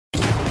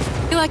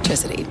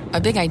Electricity,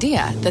 a big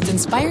idea that's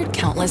inspired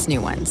countless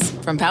new ones.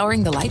 From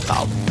powering the light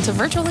bulb to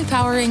virtually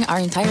powering our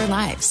entire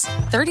lives.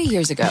 30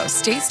 years ago,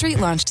 State Street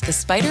launched the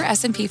Spider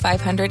S&P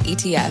 500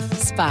 ETF,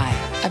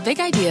 SPY. A big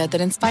idea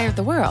that inspired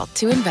the world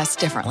to invest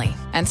differently.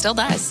 And still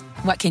does.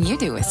 What can you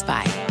do with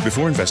SPY?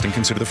 Before investing,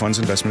 consider the fund's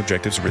investment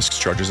objectives, risks,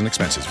 charges, and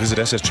expenses. Visit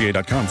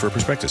ssga.com for a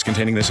prospectus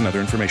containing this and other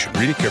information.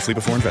 Read it carefully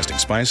before investing.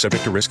 SPY is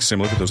subject to risks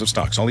similar to those of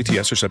stocks. All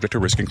ETFs are subject to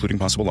risk, including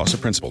possible loss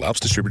of principal. Alps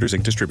Distributors,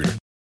 Inc. Distributor.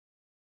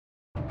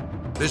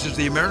 This is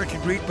the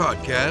American Greed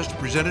Podcast,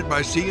 presented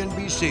by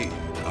CNBC.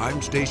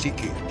 I'm Stacy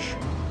Keach.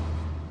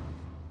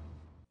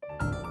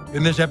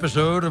 In this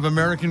episode of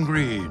American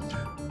Greed,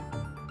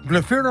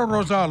 Glafira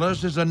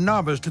Rosales is a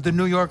novice to the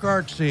New York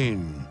art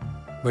scene,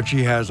 but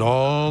she has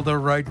all the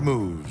right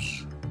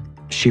moves.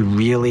 She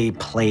really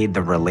played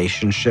the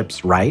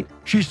relationships right.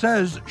 She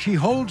says she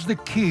holds the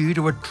key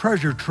to a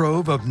treasure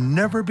trove of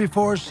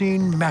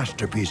never-before-seen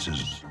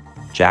masterpieces.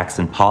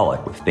 Jackson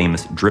Pollock with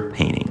famous drip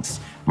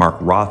paintings, Mark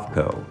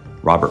Rothko,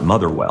 Robert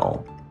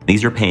Motherwell.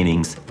 These are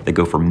paintings that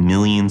go for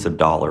millions of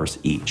dollars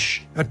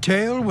each. A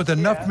tale with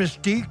enough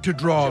mystique to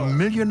draw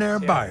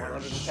millionaire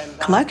buyers.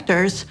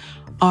 Collectors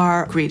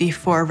are greedy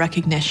for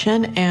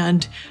recognition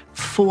and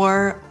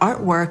for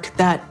artwork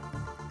that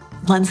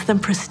lends them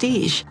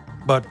prestige.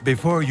 But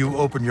before you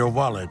open your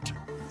wallet,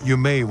 you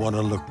may want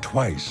to look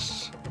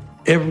twice.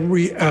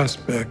 Every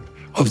aspect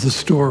of the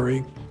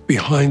story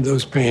behind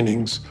those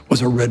paintings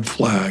was a red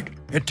flag.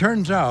 It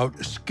turns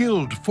out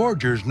skilled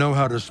forgers know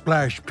how to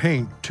splash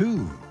paint,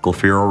 too.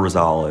 Glafira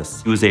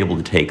Rosales, he was able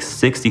to take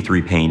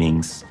 63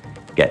 paintings,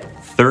 get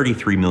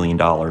 $33 million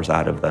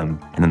out of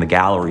them, and then the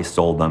gallery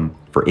sold them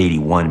for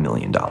 $81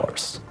 million.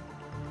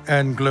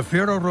 And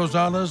Glafira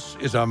Rosales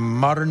is a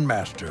modern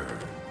master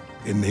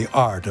in the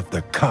art of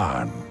the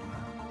con.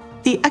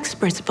 The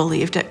experts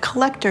believed it.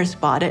 Collectors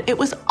bought it. It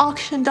was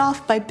auctioned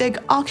off by big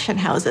auction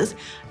houses.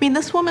 I mean,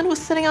 this woman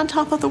was sitting on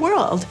top of the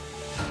world.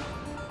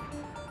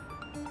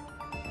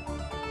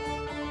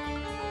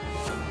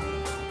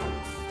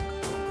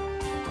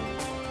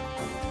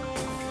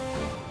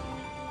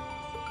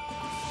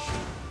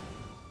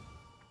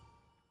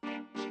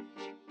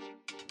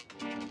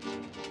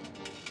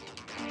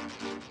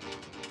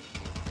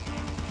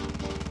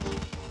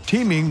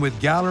 Teeming with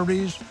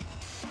galleries,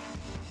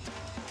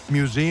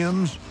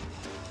 museums,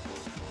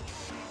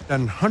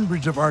 and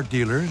hundreds of art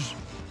dealers,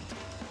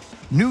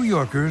 New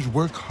Yorkers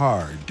work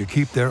hard to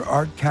keep their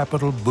art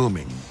capital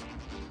booming.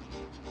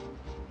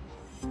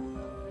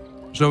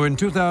 So in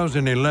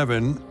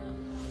 2011,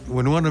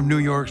 when one of New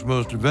York's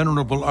most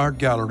venerable art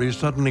galleries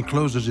suddenly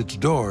closes its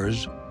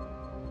doors,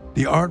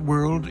 the art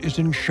world is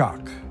in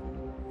shock.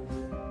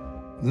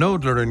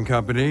 Knoedler &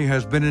 Company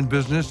has been in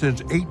business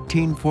since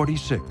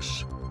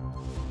 1846.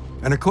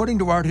 And according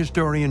to art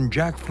historian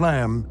Jack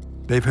Flam,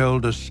 they've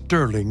held a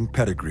sterling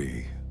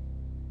pedigree.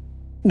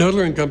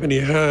 Knoedler & Company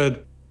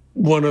had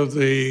one of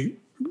the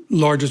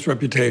largest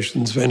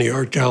reputations of any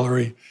art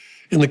gallery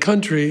in the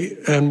country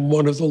and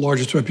one of the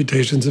largest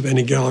reputations of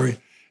any gallery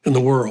in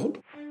the world.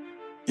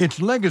 Its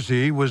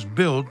legacy was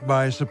built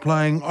by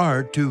supplying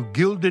art to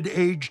Gilded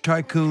Age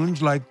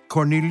tycoons like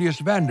Cornelius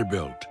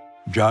Vanderbilt,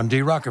 John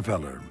D.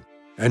 Rockefeller,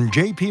 and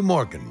J.P.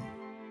 Morgan.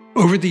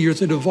 Over the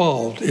years, it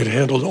evolved. It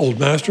handled old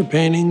master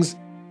paintings,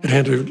 it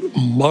handled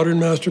modern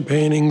master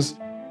paintings,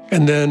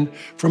 and then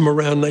from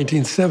around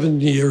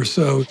 1970 or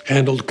so,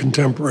 handled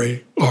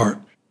contemporary art.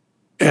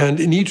 And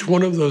in each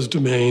one of those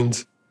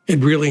domains, it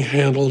really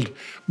handled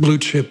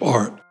blue-chip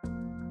art.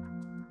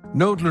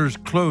 Knoedler's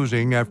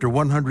closing after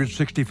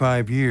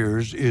 165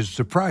 years is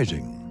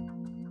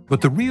surprising. But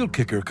the real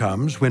kicker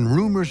comes when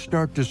rumors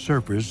start to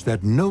surface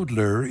that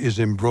Knoedler is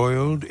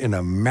embroiled in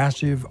a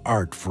massive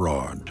art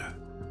fraud.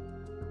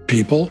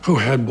 People who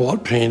had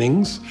bought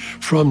paintings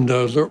from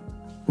Knoedler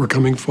were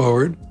coming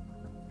forward,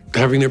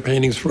 having their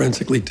paintings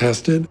forensically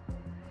tested.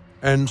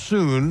 And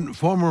soon,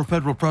 former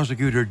federal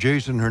prosecutor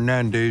Jason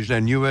Hernandez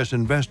and U.S.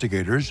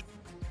 investigators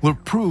will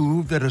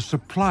prove that a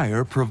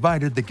supplier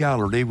provided the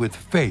gallery with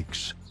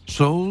fakes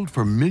sold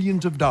for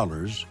millions of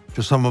dollars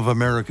to some of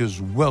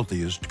America's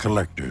wealthiest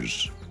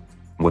collectors.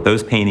 What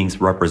those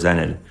paintings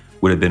represented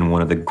would have been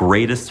one of the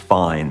greatest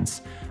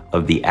finds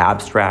of the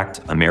abstract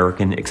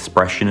American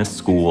Expressionist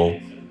school.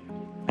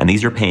 And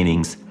these are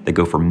paintings that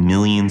go for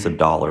millions of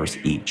dollars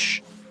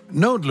each.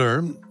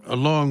 Knoedler,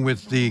 along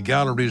with the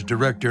gallery's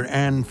director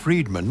Anne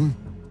Friedman,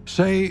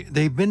 say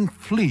they've been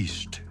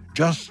fleeced,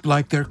 just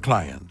like their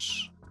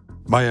clients,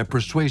 by a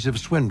persuasive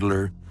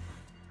swindler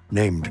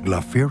named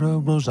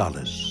Glafira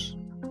Rosales.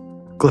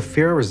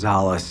 Glafira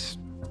Rosales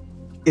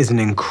is an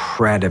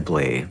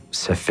incredibly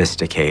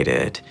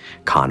sophisticated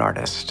con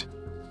artist.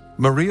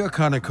 Maria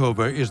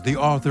Konnikova is the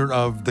author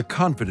of The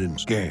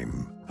Confidence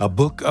Game, a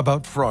book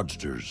about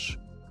fraudsters.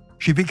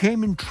 She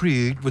became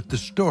intrigued with the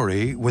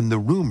story when the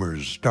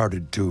rumors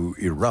started to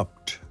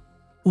erupt.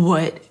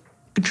 What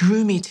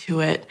drew me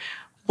to it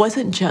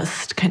wasn't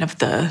just kind of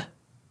the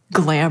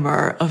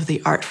glamour of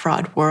the art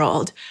fraud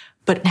world,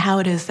 but how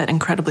it is that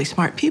incredibly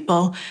smart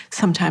people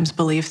sometimes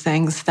believe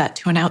things that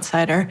to an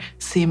outsider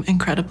seem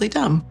incredibly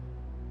dumb.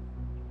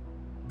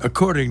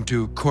 According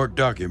to court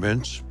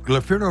documents,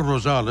 Glafira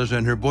Rosales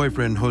and her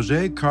boyfriend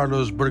Jose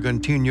Carlos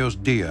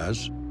Bergantinos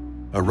Diaz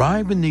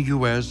arrived in the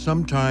U.S.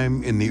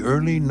 sometime in the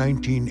early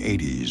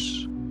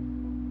 1980s.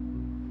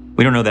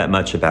 We don't know that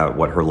much about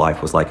what her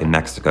life was like in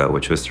Mexico,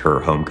 which was her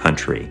home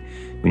country.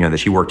 We know that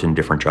she worked in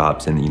different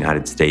jobs in the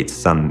United States,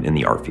 some in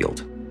the art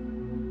field.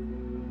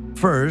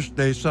 First,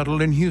 they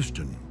settled in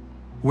Houston,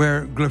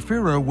 where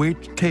Glafira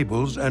waits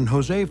tables and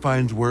Jose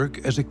finds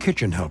work as a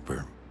kitchen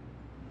helper.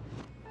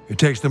 It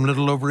takes them a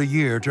little over a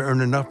year to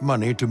earn enough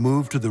money to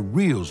move to the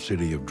real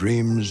city of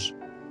dreams,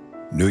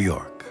 New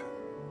York.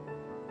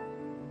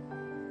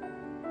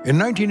 In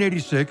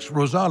 1986,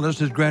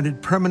 Rosales is granted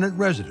permanent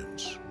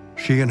residence.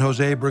 She and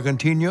Jose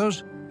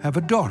Bergantinos have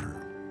a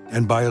daughter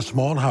and buy a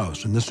small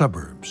house in the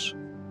suburbs.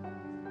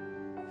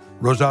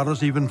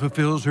 Rosales even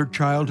fulfills her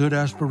childhood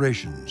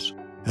aspirations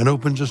and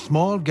opens a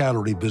small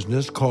gallery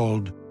business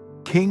called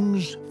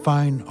King's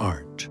Fine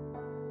Art.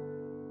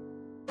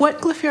 What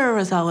Glafira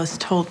Rosales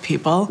told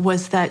people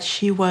was that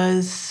she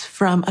was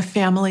from a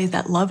family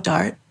that loved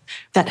art,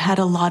 that had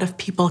a lot of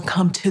people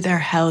come to their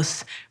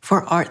house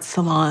for art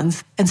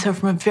salons. And so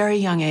from a very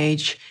young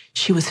age,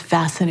 she was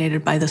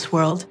fascinated by this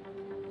world.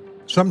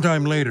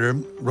 Sometime later,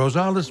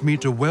 Rosales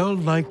meets a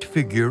well-liked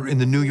figure in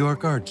the New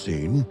York art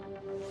scene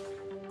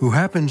who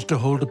happens to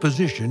hold a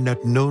position at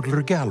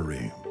Knoedler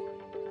Gallery.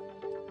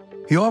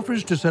 He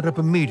offers to set up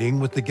a meeting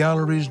with the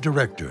gallery's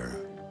director,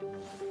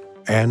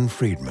 Anne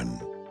Friedman.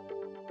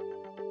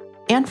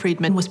 Anne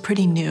Friedman was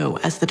pretty new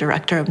as the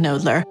director of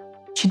Knoedler.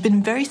 She'd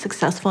been very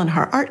successful in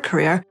her art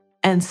career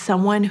and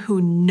someone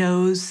who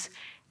knows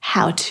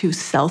how to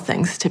sell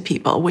things to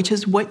people, which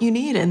is what you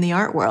need in the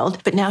art world.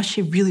 But now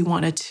she really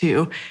wanted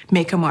to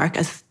make a mark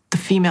as the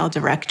female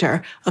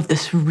director of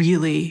this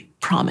really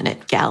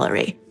prominent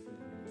gallery.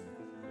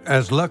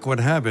 As luck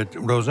would have it,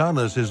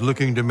 Rosales is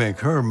looking to make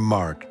her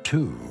mark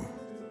too.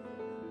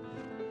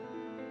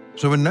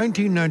 So in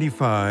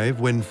 1995,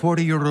 when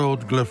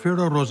 40-year-old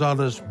Glafira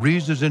Rosales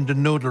breezes into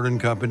Knoedler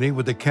 & Company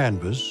with a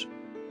canvas,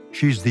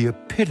 she's the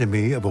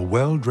epitome of a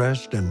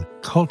well-dressed and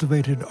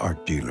cultivated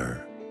art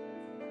dealer.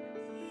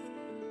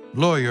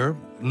 Lawyer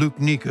Luke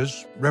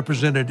Nikas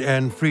represented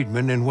Anne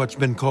Friedman in what's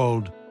been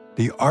called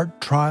the art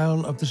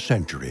trial of the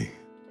century.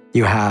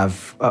 You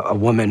have a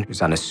woman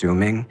who's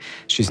unassuming.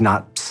 She's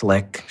not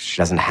slick. She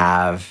doesn't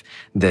have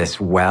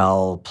this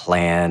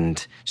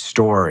well-planned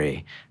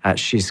story.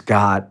 She's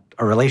got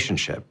a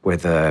relationship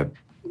with a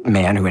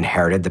man who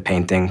inherited the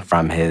painting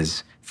from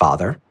his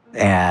father,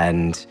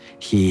 and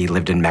he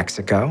lived in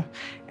Mexico,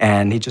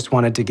 and he just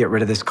wanted to get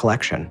rid of this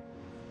collection.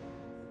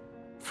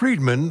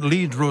 Friedman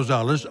leads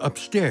Rosales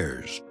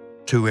upstairs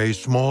to a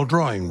small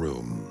drawing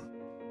room.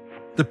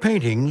 The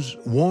painting's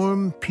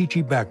warm,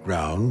 peachy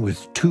background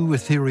with two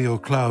ethereal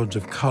clouds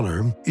of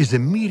color is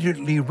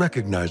immediately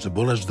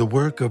recognizable as the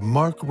work of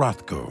Mark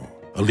Rothko,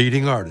 a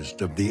leading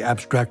artist of the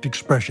Abstract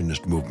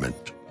Expressionist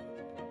movement.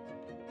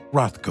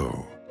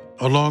 Rothko,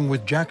 along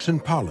with Jackson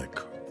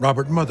Pollock,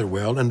 Robert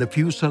Motherwell, and a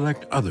few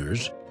select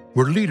others,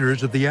 were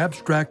leaders of the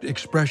Abstract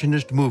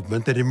Expressionist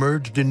movement that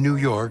emerged in New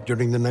York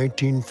during the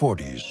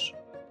 1940s.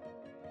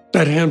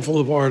 That handful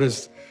of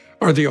artists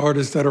are the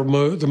artists that are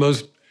the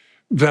most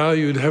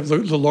valued, have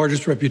the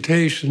largest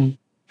reputation,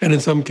 and in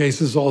some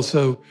cases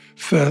also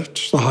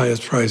fetch the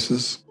highest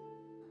prices.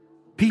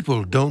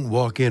 People don't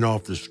walk in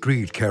off the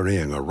street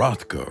carrying a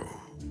Rothko,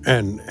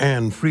 and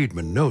Anne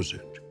Friedman knows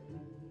it.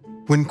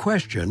 When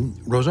questioned,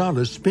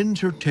 Rosales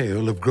spins her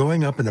tale of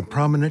growing up in a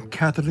prominent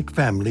Catholic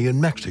family in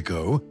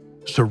Mexico,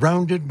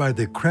 surrounded by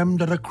the creme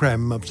de la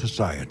creme of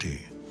society.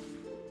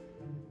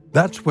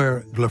 That's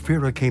where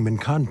Glafira came in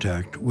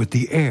contact with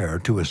the heir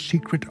to a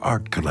secret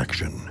art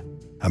collection,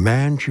 a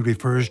man she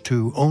refers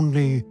to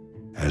only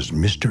as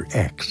Mr.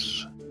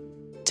 X.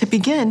 To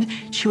begin,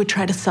 she would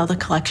try to sell the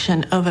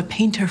collection of a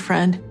painter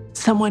friend,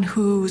 someone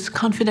whose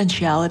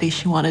confidentiality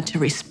she wanted to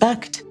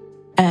respect,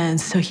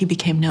 and so he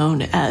became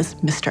known as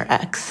Mr.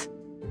 X.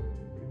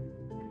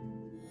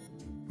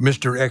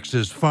 Mr.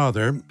 X's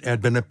father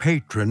had been a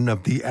patron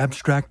of the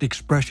Abstract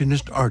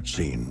Expressionist art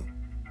scene.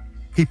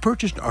 He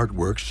purchased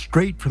artworks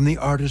straight from the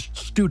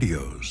artist's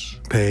studios,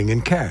 paying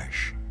in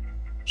cash,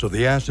 so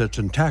the assets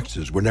and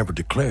taxes were never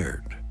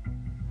declared.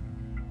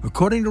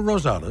 According to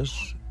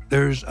Rosales,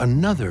 there's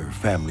another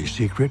family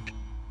secret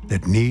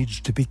that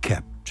needs to be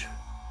kept.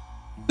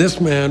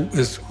 This man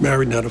was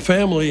married and had a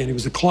family, and he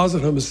was a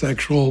closet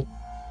homosexual.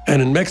 And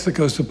in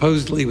Mexico,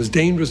 supposedly, it was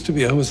dangerous to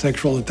be a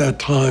homosexual at that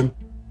time.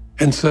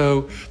 And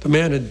so the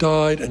man had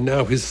died, and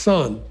now his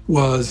son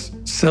was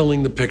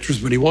selling the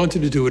pictures, but he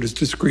wanted to do it as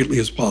discreetly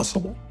as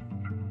possible.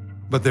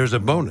 But there's a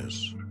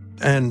bonus,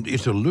 and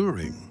it's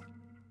alluring.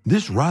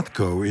 This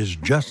Rothko is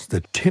just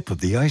the tip of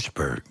the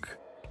iceberg.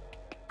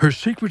 Her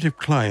secretive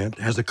client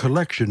has a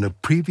collection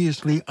of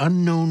previously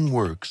unknown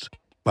works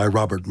by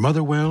Robert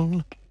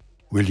Motherwell,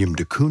 William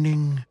de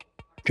Kooning,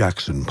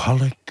 Jackson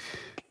Pollock,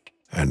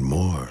 and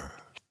more.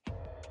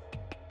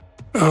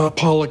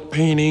 Pollock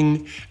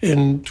painting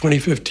in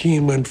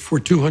 2015 went for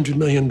 $200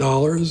 million.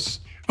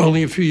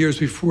 Only a few years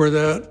before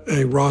that,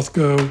 a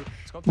Rothko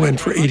went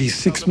for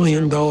 $86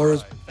 million.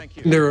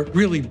 There are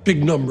really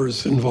big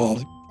numbers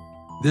involved.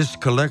 This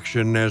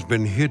collection has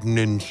been hidden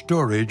in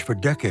storage for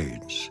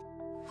decades.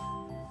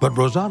 But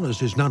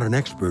Rosales is not an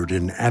expert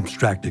in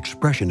abstract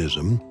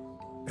expressionism,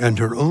 and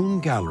her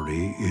own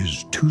gallery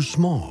is too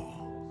small.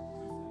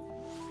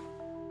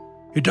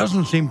 It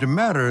doesn't seem to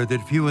matter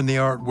that few in the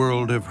art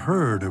world have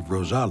heard of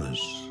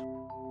Rosales.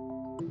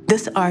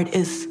 This art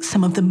is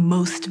some of the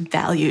most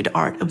valued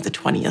art of the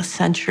 20th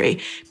century.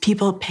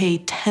 People pay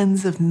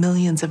tens of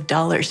millions of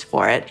dollars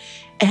for it,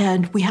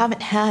 and we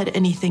haven't had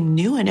anything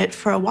new in it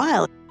for a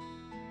while.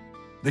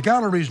 The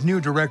gallery's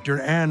new director,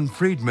 Anne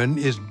Friedman,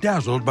 is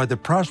dazzled by the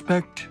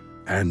prospect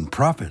and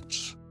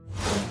profits.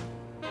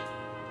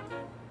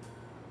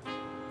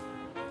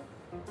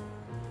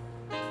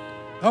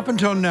 Up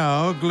until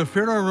now,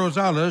 Glafira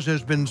Rosales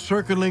has been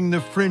circling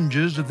the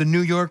fringes of the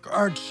New York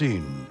art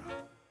scene.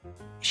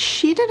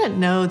 She didn't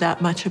know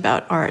that much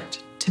about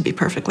art, to be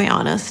perfectly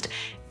honest,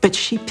 but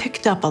she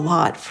picked up a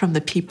lot from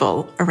the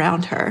people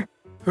around her.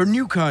 Her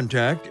new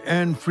contact,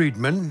 Anne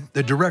Friedman,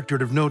 the director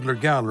of Knoedler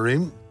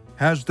Gallery,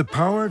 has the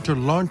power to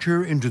launch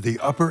her into the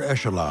upper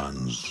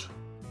echelons.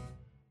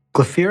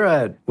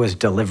 Glafira was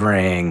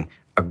delivering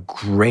a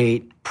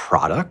great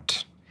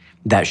product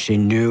that she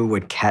knew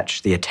would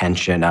catch the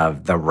attention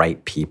of the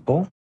right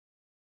people.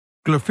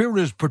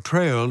 Glafira's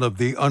portrayal of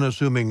the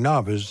unassuming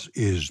novice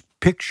is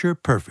picture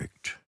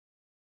perfect.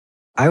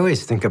 I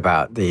always think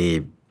about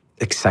the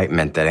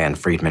excitement that Anne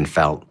Friedman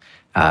felt,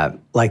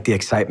 like the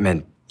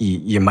excitement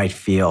you might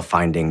feel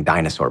finding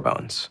dinosaur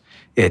bones.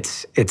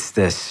 It's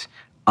this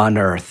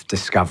unearthed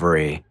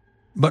discovery.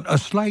 But a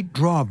slight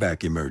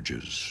drawback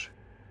emerges.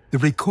 The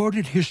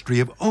recorded history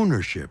of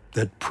ownership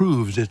that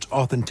proves its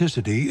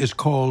authenticity is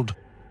called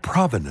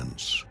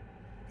provenance,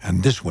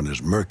 and this one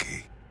is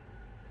murky.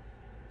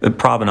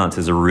 Provenance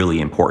is a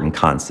really important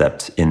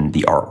concept in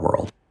the art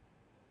world.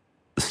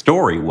 The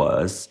story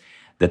was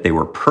that they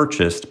were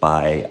purchased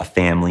by a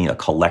family, a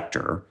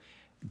collector,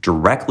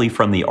 directly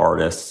from the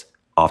artists,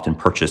 often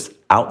purchased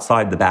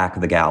outside the back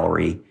of the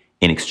gallery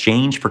in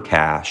exchange for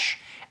cash,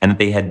 and that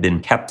they had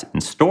been kept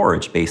in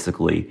storage,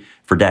 basically,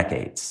 for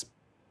decades.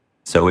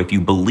 So if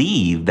you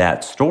believe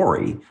that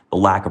story, the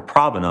lack of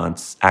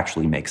provenance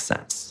actually makes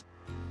sense.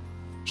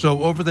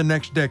 So over the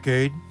next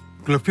decade,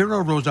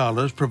 Glafira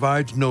Rosales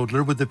provides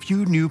Knoedler with a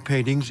few new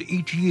paintings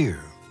each year,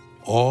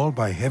 all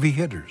by heavy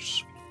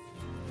hitters.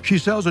 She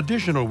sells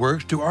additional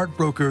works to art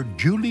broker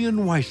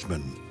Julian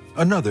Weissman,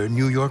 another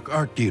New York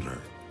art dealer.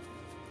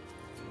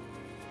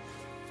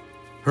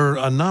 Her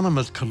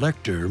anonymous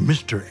collector,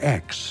 Mr.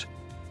 X,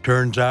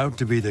 turns out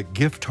to be the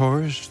gift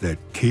horse that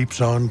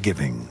keeps on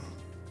giving.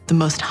 The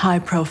most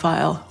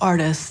high-profile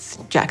artists,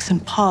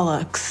 Jackson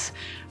Pollock's,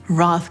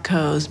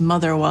 Rothko's,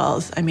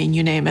 Motherwell's, I mean,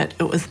 you name it,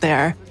 it was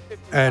there.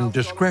 And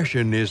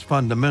discretion is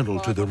fundamental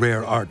to the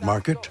rare art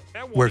market,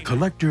 where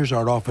collectors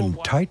are often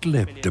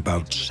tight-lipped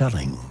about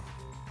selling.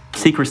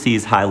 Secrecy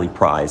is highly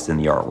prized in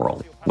the art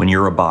world. When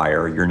you're a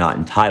buyer, you're not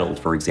entitled,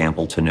 for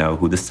example, to know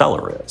who the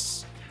seller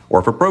is. Or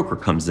if a broker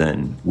comes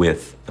in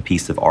with a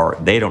piece of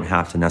art, they don't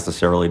have to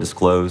necessarily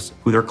disclose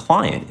who their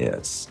client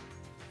is.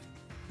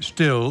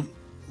 Still,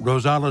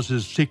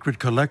 Rosales' secret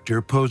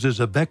collector poses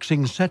a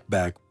vexing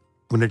setback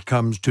when it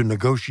comes to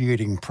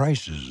negotiating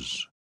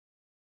prices.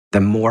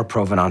 The more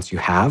provenance you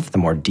have, the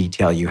more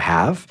detail you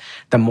have,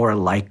 the more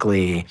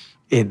likely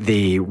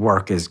the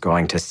work is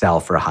going to sell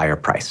for a higher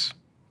price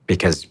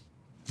because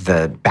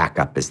the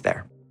backup is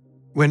there.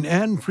 When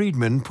Anne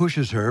Friedman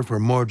pushes her for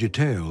more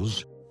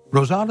details,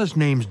 Rosales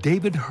names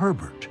David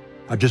Herbert,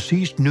 a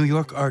deceased New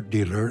York art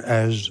dealer,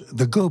 as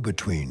the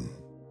go-between.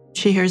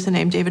 She hears the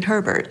name David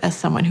Herbert as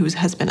someone who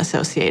has been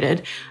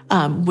associated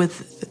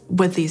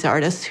with these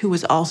artists, who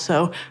was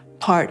also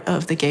part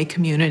of the gay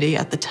community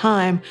at the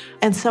time.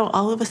 And so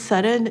all of a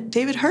sudden,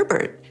 David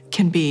Herbert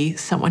can be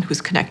someone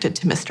who's connected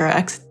to Mr.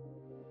 X.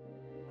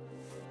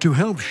 To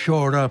help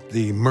shore up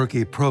the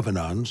murky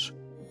provenance,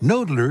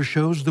 Knoedler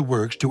shows the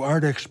works to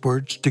art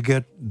experts to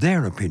get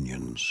their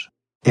opinions.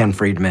 Anne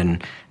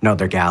Friedman,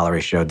 Knoedler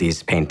Gallery showed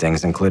these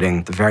paintings,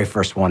 including the very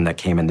first one that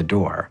came in the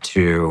door,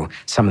 to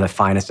some of the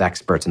finest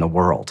experts in the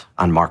world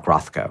on Mark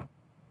Rothko.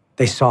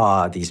 They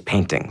saw these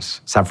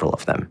paintings, several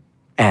of them,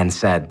 and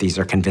said, these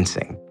are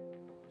convincing.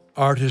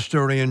 Art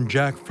historian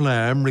Jack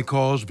Flam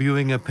recalls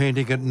viewing a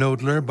painting at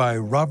Knoedler by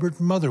Robert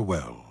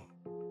Motherwell.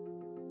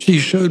 She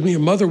showed me a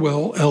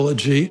Motherwell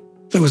elegy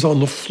that was on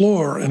the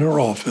floor in her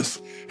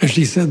office, and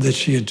she said that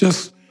she had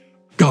just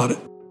got it.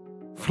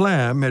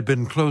 Flam had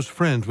been close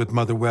friends with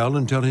Motherwell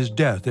until his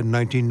death in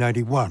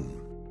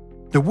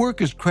 1991. The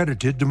work is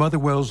credited to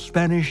Motherwell's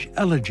Spanish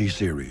elegy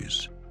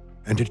series,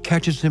 and it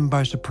catches him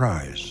by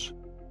surprise.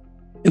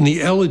 In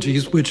the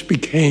elegies, which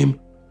became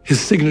his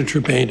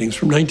signature paintings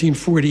from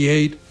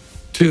 1948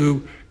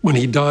 to when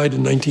he died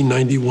in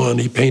 1991,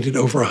 he painted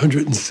over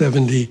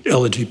 170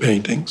 elegy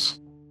paintings.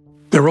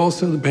 There are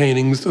also the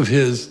paintings of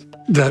his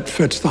that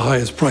fetch the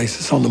highest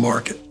prices on the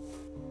market.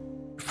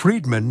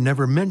 Friedman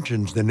never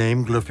mentions the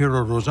name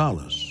Glafira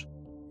Rosales.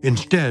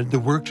 Instead, the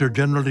works are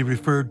generally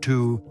referred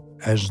to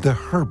as the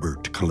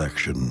Herbert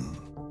Collection.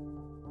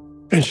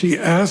 And she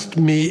asked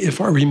me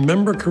if I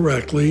remember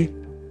correctly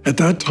at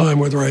that time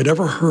whether I'd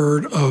ever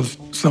heard of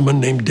someone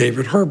named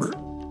David Herbert.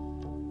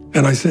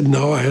 And I said,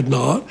 no, I had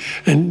not.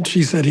 And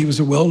she said he was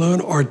a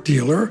well-known art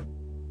dealer.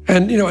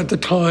 And, at the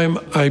time,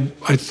 I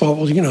thought,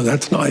 well,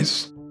 that's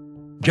nice.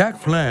 Jack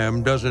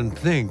Flam doesn't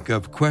think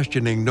of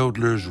questioning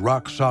Knoedler's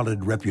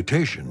rock-solid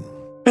reputation.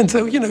 And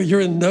so,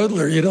 you're in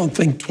Knoedler, you don't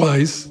think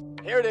twice.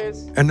 Here it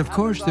is. And of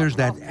course, there's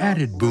that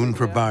added boon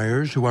for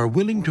buyers who are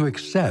willing to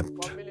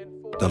accept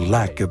the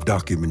lack of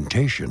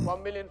documentation.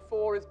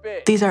 1,000,004 is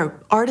big. These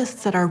are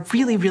artists that are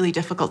really, really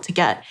difficult to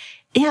get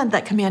and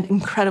that command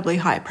incredibly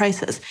high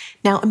prices.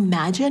 Now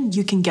imagine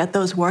you can get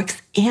those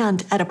works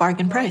and at a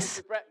bargain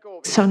price.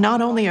 So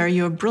not only are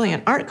you a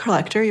brilliant art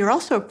collector, you're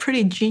also a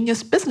pretty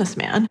genius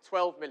businessman.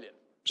 12 million.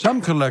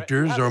 Some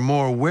collectors are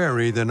more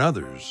wary than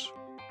others.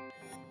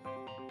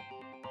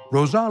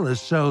 Rosales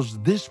sells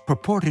this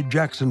purported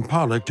Jackson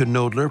Pollock to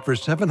Knoedler for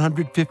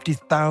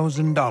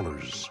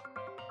 $750,000.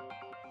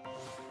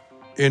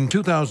 In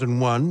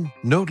 2001,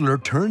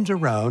 Knoedler turns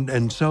around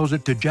and sells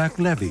it to Jack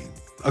Levy,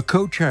 a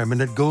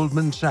co-chairman at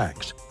Goldman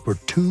Sachs, for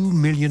 $2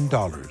 million,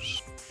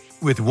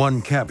 with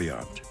one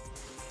caveat.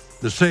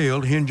 The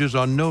sale hinges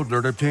on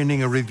Knoedler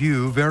obtaining a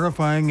review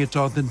verifying its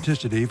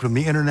authenticity from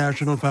the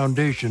International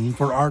Foundation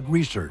for Art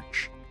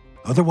Research,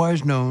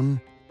 otherwise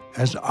known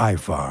as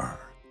IFAR.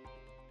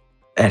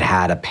 It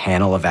had a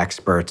panel of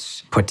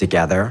experts put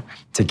together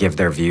to give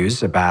their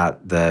views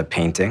about the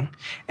painting,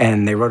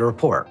 and they wrote a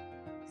report.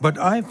 But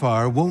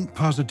IFAR won't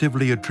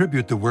positively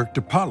attribute the work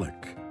to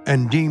Pollock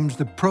and deems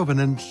the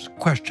provenance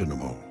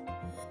questionable.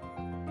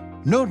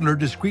 Knoedler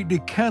discreetly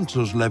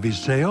cancels Levy's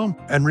sale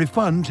and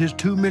refunds his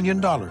 $2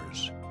 million.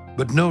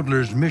 But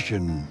Knoedler's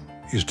mission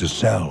is to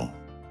sell.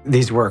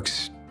 These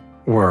works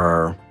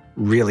were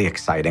really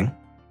exciting.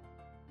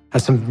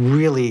 Some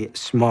really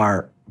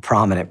smart,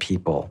 prominent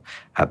people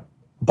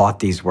bought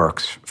these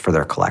works for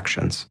their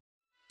collections.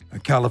 A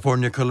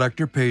California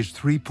collector pays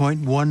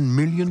 $3.1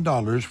 million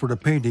for a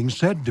painting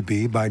said to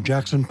be by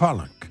Jackson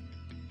Pollock.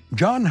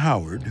 John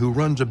Howard, who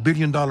runs a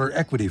billion-dollar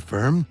equity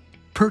firm,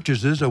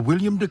 purchases a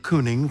William de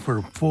Kooning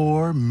for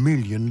 $4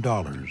 million.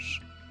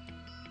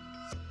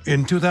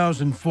 In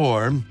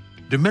 2004,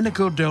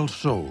 Domenico Del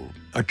Sol,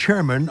 a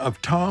chairman of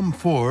Tom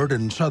Ford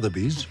and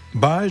Sotheby's,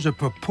 buys a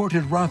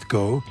purported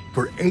Rothko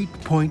for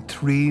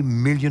 $8.3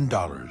 million.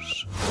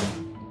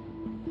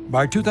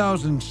 By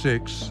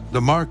 2006,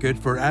 the market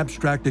for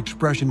abstract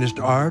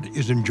expressionist art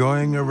is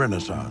enjoying a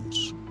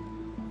renaissance.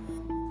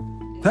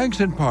 Thanks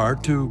in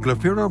part to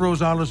Glafira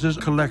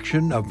Rosales'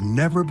 collection of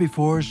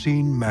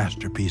never-before-seen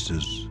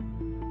masterpieces.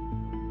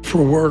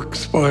 For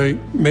works by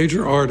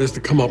major artists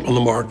to come up on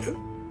the market,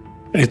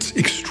 it's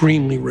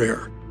extremely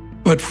rare.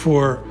 But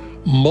for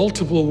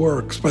multiple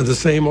works by the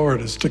same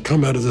artist to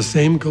come out of the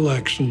same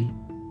collection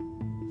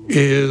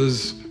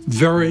is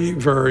very,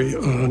 very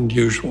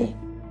unusual.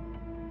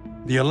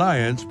 The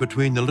alliance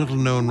between the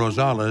little-known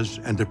Rosales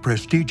and a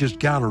prestigious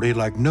gallery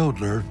like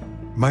Knoedler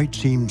might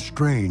seem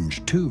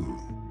strange, too.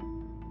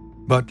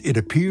 But it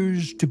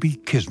appears to be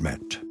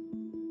kismet.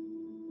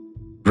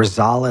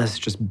 Rosales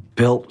just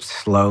built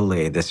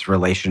slowly this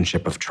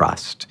relationship of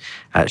trust.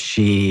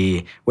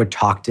 She would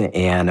talk to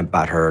Anne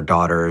about her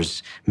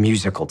daughter's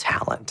musical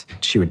talent.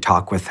 She would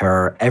talk with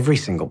her every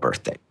single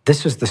birthday.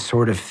 This was the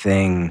sort of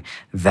thing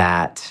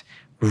that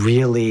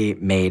really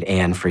made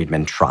Anne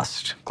Friedman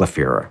trust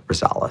Glafira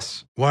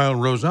Rosales. While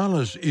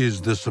Rosales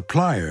is the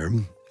supplier,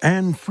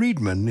 Anne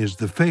Friedman is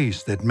the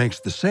face that makes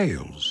the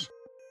sales.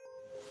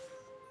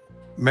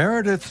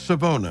 Meredith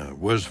Savona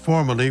was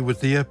formerly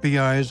with the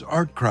FBI's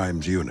Art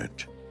Crimes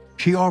Unit.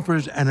 She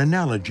offers an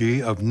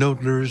analogy of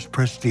Knoedler's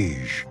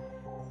prestige.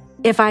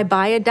 If I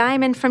buy a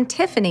diamond from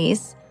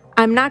Tiffany's,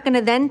 I'm not going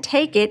to then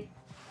take it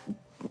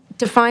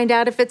to find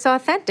out if it's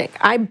authentic.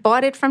 I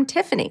bought it from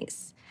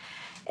Tiffany's.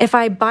 If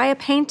I buy a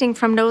painting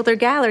from Knoedler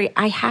Gallery,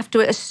 I have to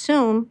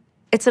assume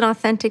it's an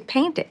authentic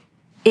painting.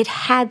 It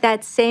had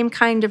that same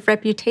kind of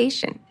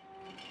reputation.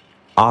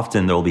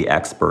 Often there'll be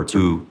experts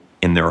who,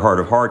 in their heart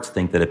of hearts,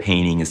 think that a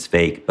painting is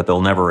fake, but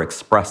they'll never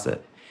express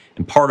it.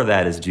 And part of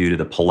that is due to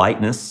the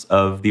politeness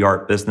of the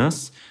art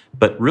business,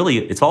 but really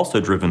it's also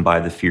driven by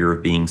the fear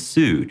of being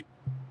sued.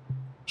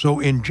 So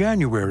in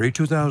January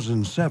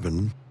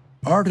 2007,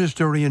 art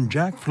historian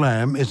Jack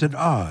Flam is at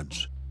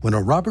odds when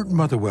a Robert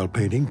Motherwell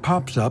painting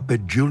pops up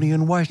at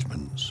Julian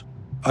Weissman's,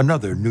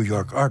 another New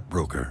York art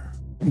broker.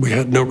 We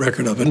had no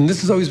record of it, and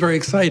this is always very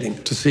exciting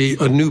to see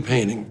a new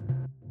painting.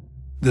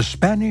 The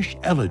Spanish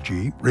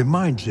elegy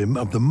reminds him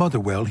of the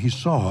Motherwell he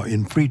saw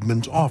in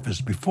Friedman's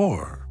office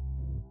before.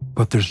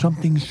 But there's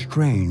something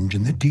strange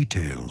in the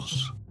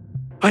details.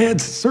 I had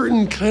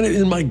certain kind of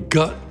in my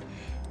gut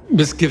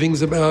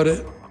misgivings about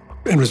it,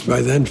 and was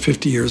by then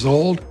 50 years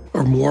old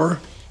or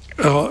more.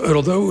 And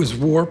although it was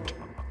warped,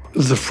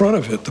 the front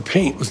of it, the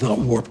paint, was not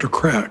warped or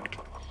cracked,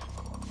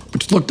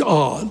 which looked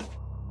odd.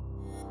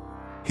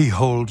 He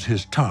holds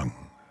his tongue,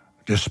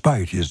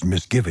 despite his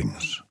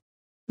misgivings.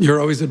 You're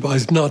always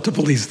advised not to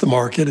police the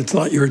market. It's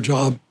not your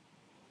job.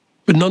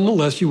 but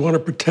nonetheless, you want to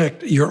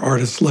protect your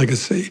artist's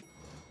legacy.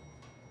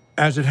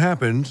 As it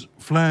happens,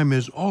 Flamm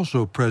is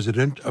also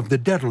president of the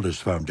Daedalus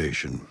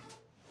Foundation,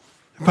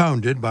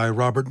 founded by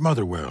Robert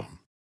Motherwell.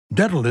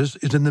 Daedalus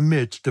is in the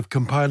midst of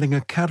compiling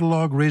a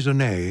catalogue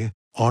raisonné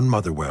on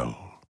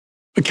Motherwell.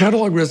 A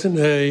catalogue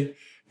raisonné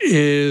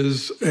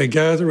is a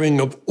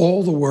gathering of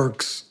all the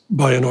works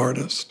by an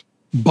artist.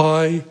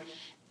 By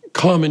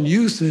common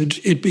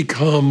usage, it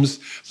becomes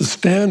the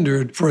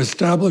standard for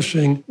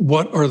establishing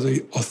what are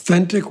the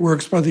authentic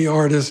works by the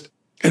artist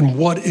and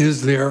what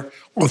is their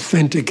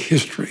authentic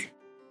history.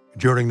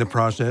 During the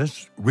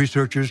process,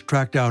 researchers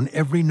track down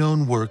every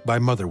known work by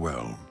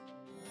Motherwell.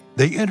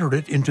 They enter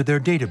it into their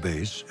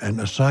database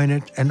and assign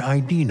it an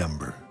ID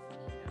number.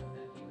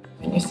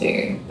 And you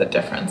see the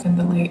difference in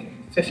the late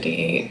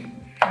 58.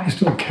 I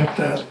still kept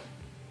that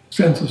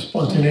sense of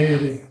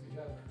spontaneity.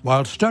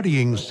 While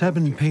studying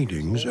 7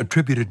 paintings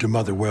attributed to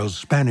Motherwell's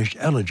Spanish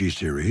Elegy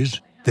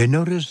series, they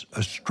notice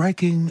a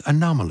striking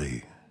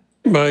anomaly.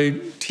 My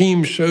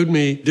team showed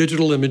me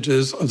digital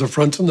images of the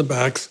fronts and the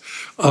backs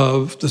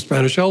of the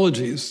Spanish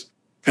elegies.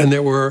 And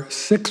there were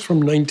 6 from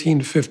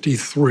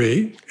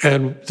 1953,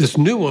 and this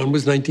new one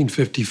was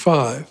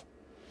 1955.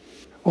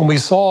 When we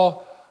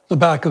saw the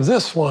back of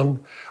this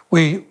one,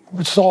 we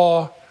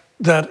saw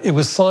that it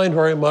was signed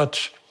very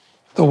much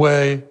the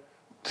way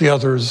the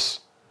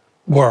others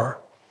were.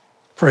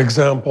 For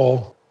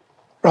example,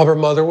 Robert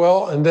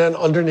Motherwell, and then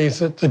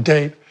underneath it, the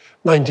date,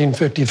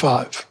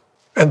 1955.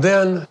 And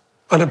then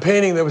on a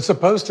painting that was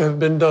supposed to have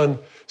been done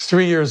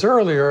 3 years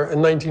earlier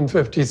in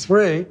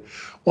 1953,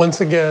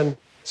 once again,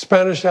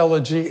 Spanish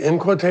elegy in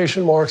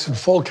quotation marks and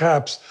full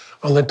caps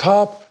on the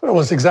top. It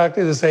was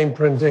exactly the same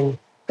printing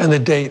and the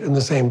date in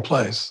the same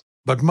place.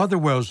 But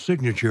Motherwell's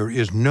signature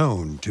is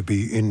known to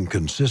be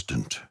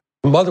inconsistent.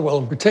 Motherwell,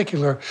 in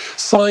particular,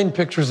 signed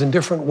pictures in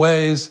different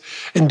ways,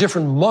 in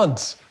different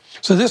months.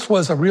 So this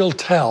was a real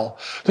tell.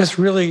 This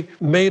really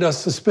made us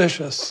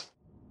suspicious.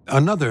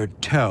 Another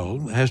tell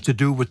has to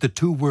do with the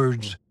 2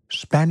 words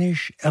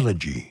Spanish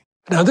elegy.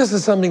 Now, this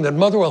is something that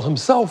Motherwell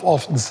himself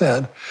often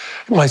said,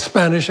 my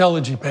Spanish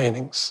elegy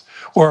paintings,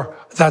 or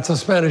that's a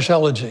Spanish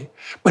elegy.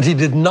 But he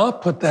did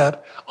not put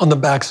that on the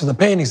backs of the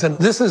paintings. And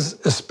this is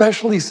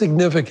especially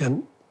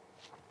significant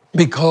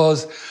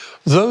because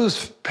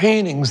those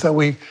paintings that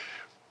we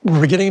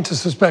were beginning to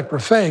suspect were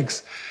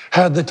fakes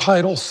had the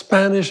title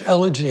Spanish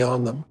elegy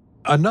on them.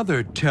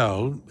 Another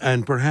tell,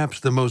 and perhaps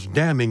the most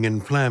damning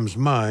in Flamm's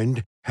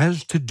mind,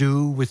 has to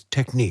do with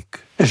technique.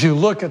 If you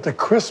look at the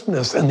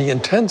crispness and the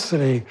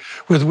intensity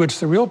with which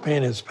the real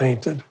paint is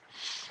painted,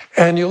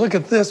 and you look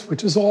at this,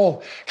 which is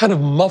all kind of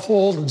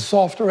muffled and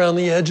soft around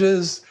the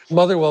edges,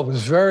 Motherwell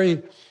was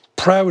very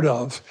proud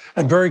of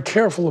and very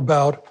careful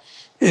about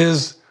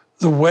is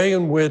the way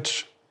in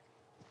which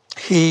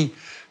he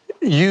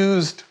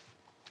used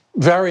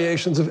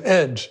variations of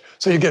edge.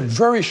 So you get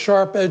very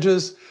sharp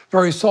edges,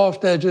 very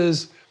soft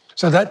edges.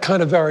 So that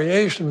kind of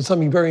variation was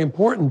something very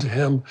important to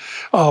him,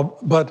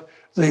 but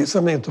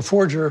something that the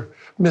forger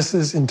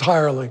misses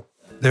entirely.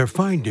 Their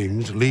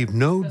findings leave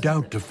no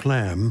doubt to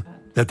Flamm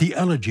that the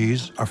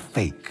elegies are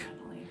fake.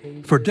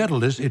 For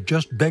Daedalus, it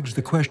just begs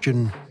the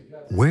question,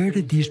 where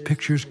did these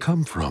pictures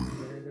come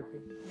from?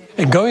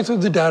 In going through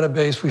the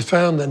database, we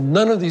found that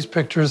none of these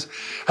pictures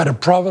had a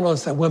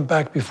provenance that went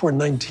back before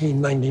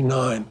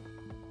 1999.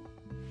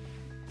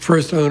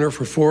 First owner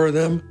for 4 of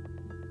them,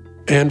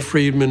 Anne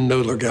Friedman,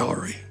 Knoedler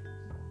Gallery.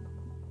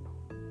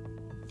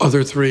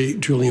 Other 3,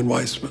 Julian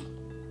Weissman.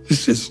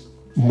 This is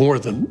more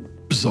than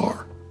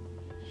bizarre.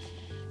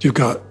 You've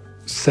got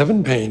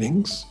 7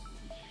 paintings.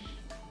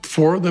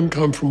 4 of them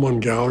come from one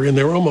gallery, and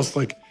they were almost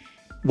like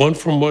one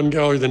from one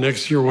gallery, the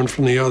next year, one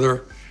from the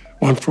other,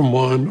 one from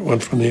one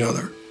from the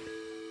other.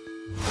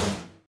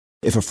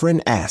 If a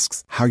friend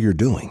asks how you're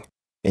doing,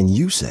 and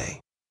you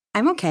say,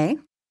 I'm okay.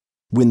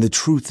 When the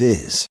truth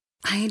is,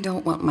 I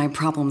don't want my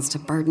problems to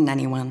burden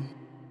anyone.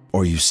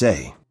 Or you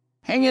say,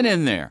 hang it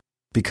in there.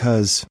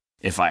 Because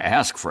if I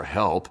ask for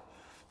help,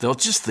 they'll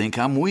just think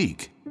I'm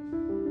weak.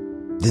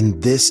 Then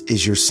this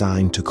is your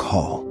sign to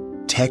call,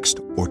 text,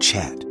 or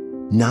chat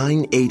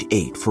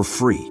 988 for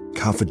free,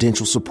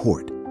 confidential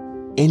support.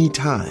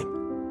 Anytime.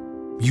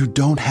 You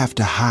don't have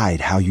to hide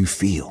how you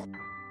feel.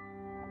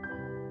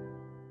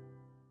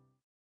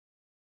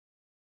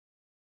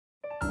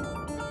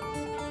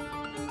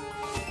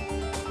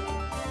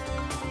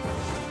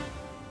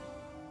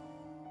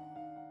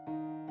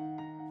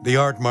 The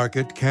art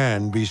market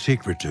can be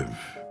secretive.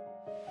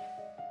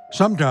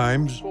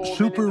 Sometimes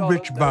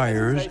super-rich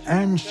buyers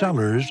and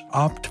sellers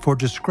opt for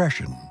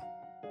discretion.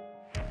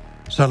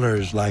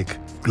 Sellers like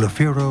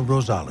Glafira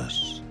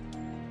Rosales.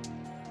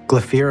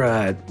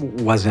 Glafira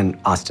wasn't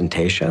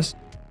ostentatious.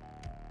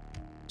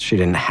 She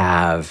didn't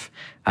have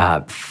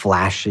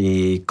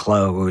flashy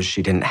clothes.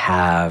 She didn't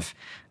have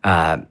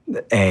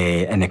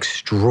an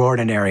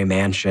extraordinary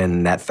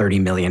mansion that $30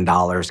 million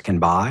can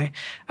buy.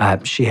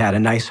 She had a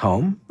nice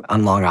home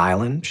on Long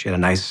Island. She had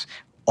a nice,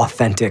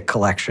 authentic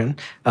collection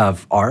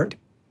of art.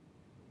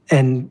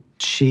 And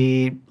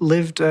she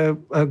lived a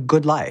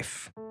good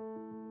life.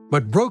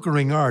 But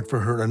brokering art for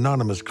her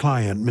anonymous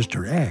client,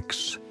 Mr.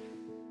 X,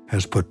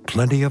 has put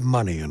plenty of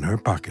money in her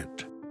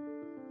pocket.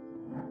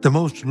 The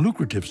most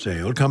lucrative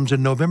sale comes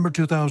in November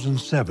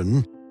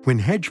 2007 when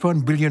hedge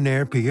fund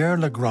billionaire Pierre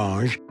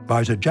Lagrange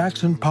buys a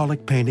Jackson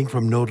Pollock painting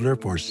from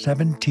Knoedler for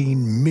 $17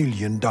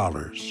 million.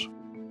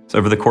 So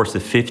over the course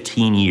of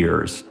 15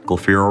 years,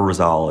 Glafiro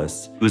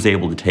Rosales was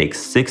able to take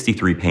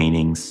 63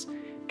 paintings,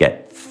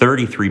 get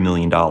 $33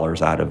 million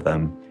out of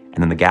them,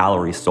 and then the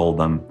gallery sold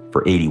them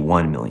for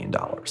 $81 million.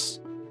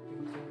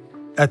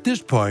 At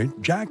this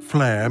point, Jack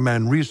Flam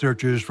and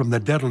researchers from the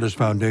Daedalus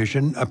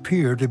Foundation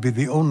appear to be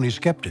the only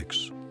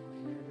skeptics.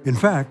 In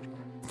fact,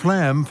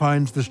 Flam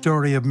finds the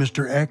story of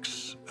Mr.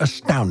 X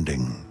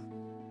astounding.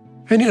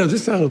 And,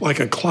 this sounds like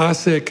a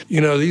classic,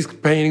 these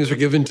paintings are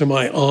given to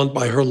my aunt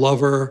by her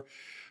lover.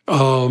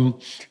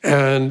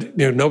 And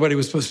nobody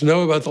was supposed to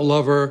know about the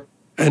lover.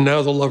 And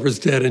now the lover's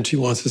dead and she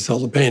wants to sell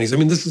the paintings. I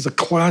mean, this is a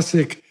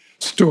classic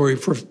story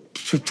for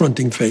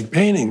fronting fake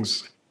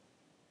paintings.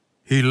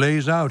 He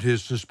lays out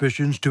his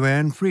suspicions to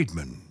Anne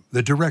Friedman,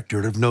 the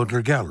director of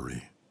Knoedler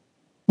Gallery.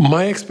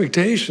 My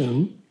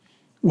expectation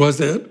was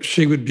that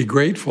she would be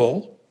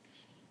grateful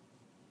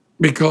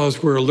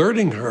because we're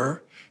alerting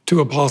her to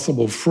a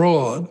possible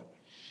fraud,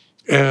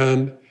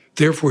 and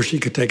therefore she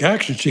could take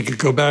action. She could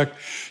go back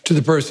to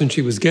the person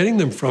she was getting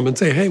them from and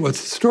say, hey,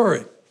 what's the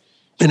story?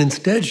 And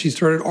instead, she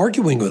started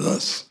arguing with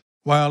us.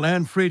 While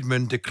Anne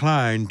Friedman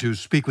declined to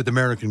speak with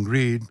American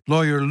Greed,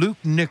 lawyer Luke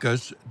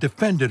Nickus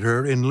defended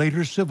her in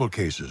later civil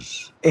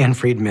cases. Anne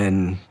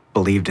Friedman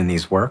believed in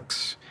these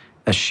works.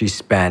 She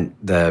spent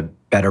the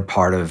better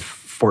part of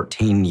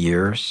 14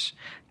 years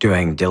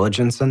doing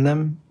diligence in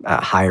them,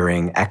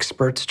 hiring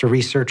experts to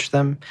research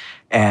them,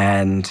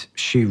 and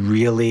she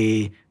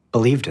really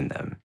believed in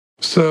them.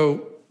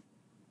 So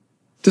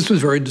this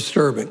was very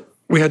disturbing.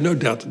 We had no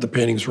doubt that the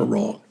paintings were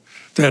wrong,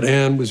 that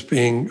Anne was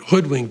being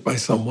hoodwinked by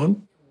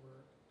someone.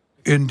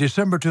 In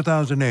December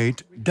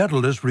 2008,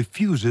 Daedalus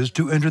refuses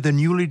to enter the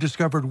newly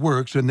discovered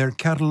works in their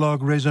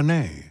catalogue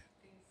raisonné.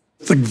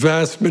 The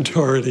vast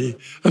majority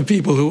of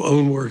people who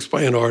own works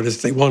by an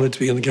artist, they want it to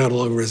be in the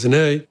catalogue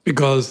raisonné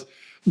because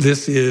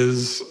this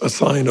is a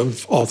sign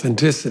of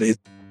authenticity.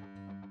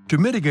 To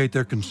mitigate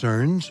their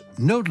concerns,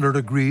 Knoedler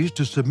agrees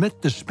to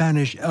submit the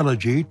Spanish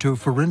elegy to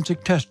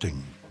forensic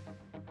testing.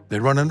 They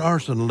run an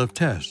arsenal of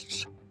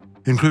tests,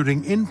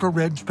 including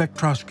infrared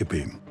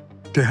spectroscopy,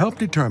 to help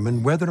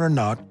determine whether or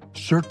not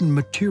certain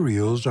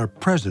materials are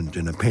present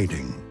in a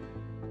painting.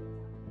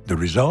 The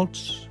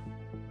results?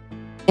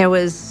 There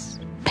was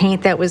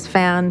paint that was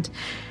found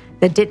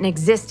that didn't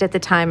exist at the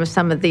time of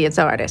some of these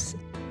artists.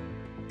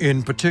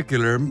 In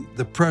particular,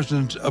 the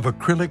presence of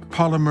acrylic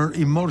polymer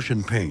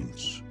emulsion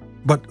paints.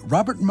 But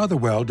Robert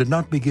Motherwell did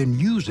not begin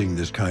using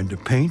this kind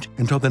of paint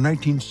until the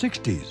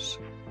 1960s.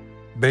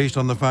 Based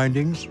on the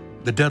findings,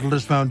 the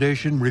Daedalus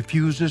Foundation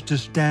refuses to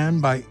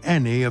stand by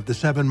any of the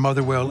 7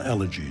 Motherwell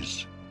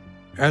elegies.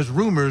 As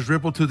rumors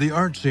ripple through the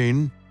art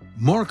scene,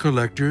 more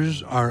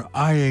collectors are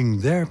eyeing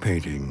their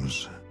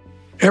paintings.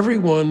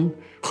 Everyone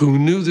who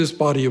knew this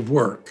body of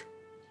work,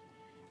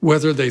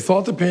 whether they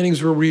thought the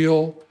paintings were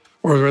real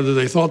or whether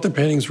they thought the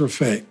paintings were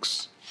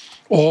fakes,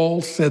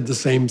 all said the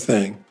same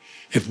thing.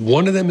 If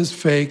one of them is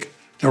fake,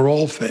 they're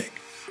all fake.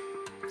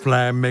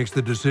 Flam makes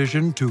the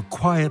decision to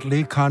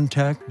quietly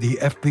contact the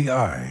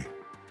FBI.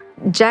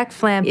 Jack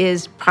Flam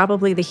is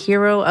probably the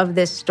hero of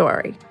this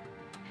story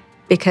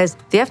because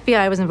the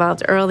FBI was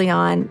involved early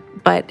on,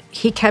 but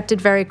he kept it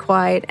very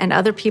quiet, and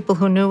other people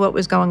who knew what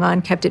was going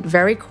on kept it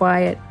very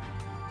quiet,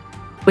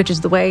 which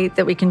is the way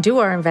that we can do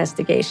our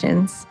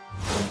investigations.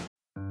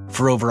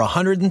 For over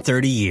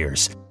 130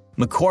 years,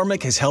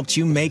 McCormick has helped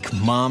you make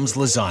Mom's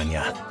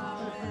lasagna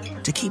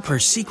to keep her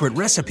secret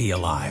recipe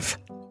alive.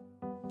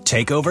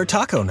 Take over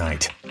taco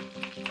night.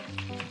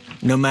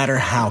 No matter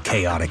how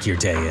chaotic your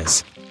day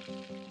is.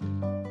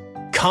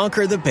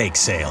 Conquer the bake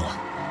sale,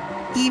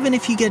 even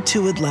if you get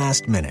to it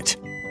last minute.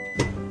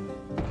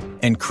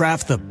 And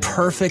craft the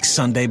perfect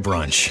Sunday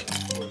brunch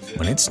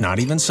when it's not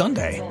even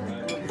Sunday.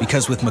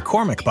 Because with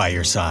McCormick by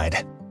your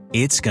side,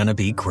 it's gonna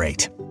be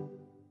great.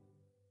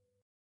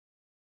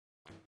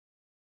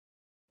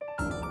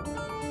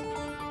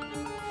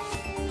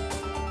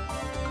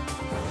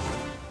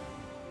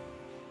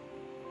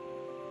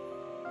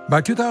 By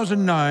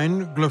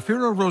 2009,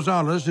 Glafiro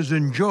Rosales is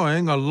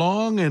enjoying a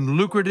long and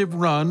lucrative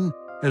run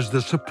as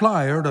the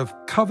supplier of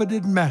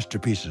coveted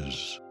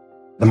masterpieces.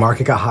 The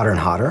market got hotter and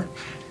hotter,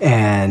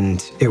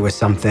 and it was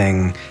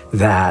something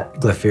that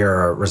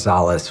Glafiro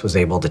Rosales was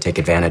able to take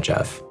advantage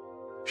of.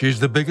 She's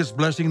the biggest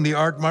blessing the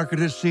art market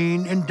has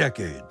seen in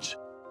decades,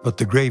 but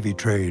the gravy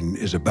train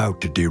is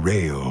about to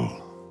derail.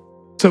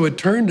 So it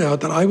turned out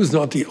that I was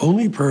not the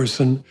only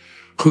person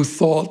who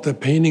thought the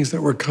paintings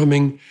that were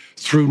coming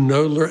through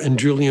Knoedler and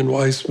Julian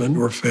Weissman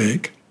were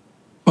fake,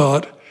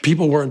 but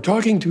people weren't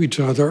talking to each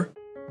other.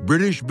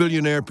 British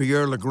billionaire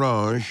Pierre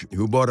Lagrange,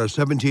 who bought a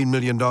 $17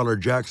 million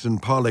Jackson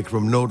Pollock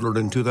from Knoedler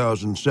in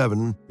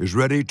 2007, is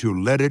ready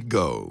to let it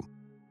go.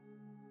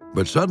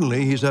 But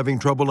suddenly, he's having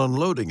trouble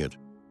unloading it.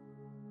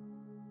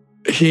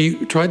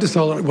 He tried to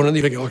sell it at one of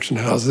the big auction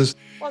houses,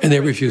 and they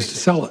refused to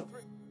sell it.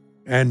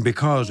 And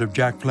because of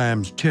Jack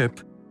Flam's tip,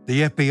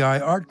 the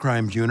FBI Art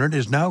Crimes Unit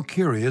is now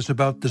curious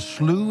about the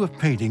slew of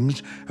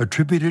paintings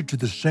attributed to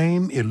the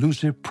same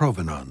elusive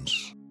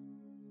provenance.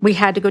 We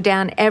had to go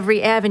down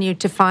every avenue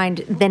to find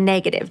the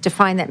negative, to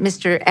find that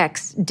Mr.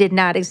 X did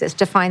not exist,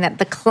 to find that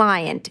the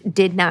client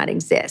did not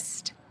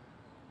exist.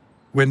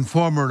 When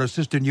former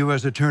Assistant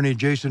U.S. Attorney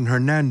Jason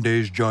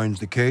Hernandez joins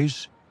the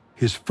case,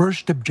 his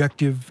first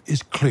objective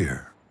is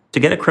clear. To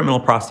get a criminal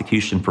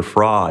prosecution for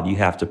fraud, you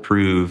have to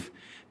prove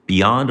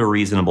beyond a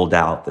reasonable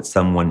doubt that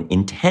someone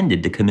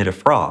intended to commit a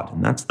fraud,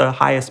 and that's the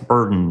highest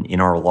burden in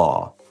our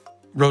law.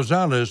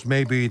 Rosales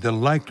may be the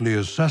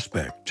likeliest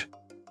suspect,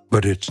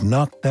 but it's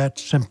not that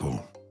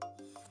simple.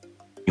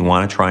 You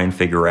want to try and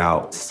figure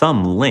out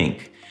some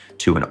link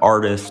to an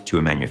artist, to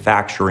a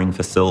manufacturing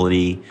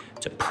facility,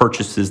 to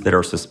purchases that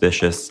are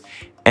suspicious,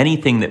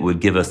 anything that would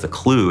give us a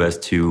clue as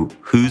to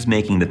who's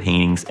making the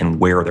paintings and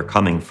where they're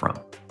coming from.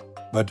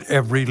 But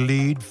every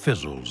lead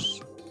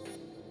fizzles.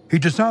 He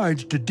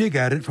decides to dig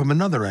at it from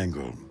another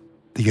angle,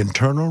 the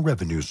Internal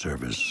Revenue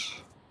Service.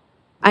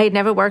 I had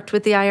never worked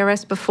with the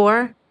IRS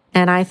before,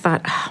 and I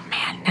thought, oh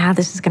man, now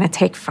this is going to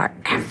take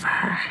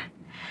forever.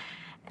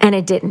 And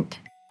it didn't.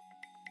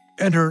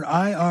 Enter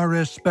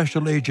IRS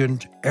Special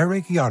Agent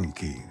Eric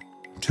Yankee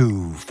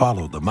to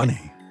follow the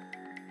money.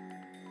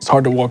 It's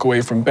hard to walk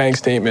away from bank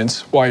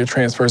statements, wire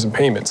transfers, and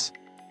payments.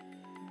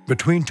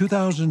 Between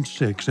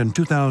 2006 and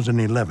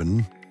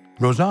 2011,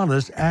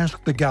 Rosales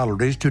asked the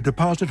galleries to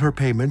deposit her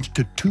payments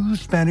to two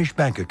Spanish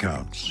bank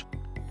accounts,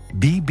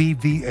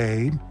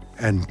 BBVA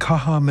and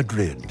Caja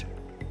Madrid.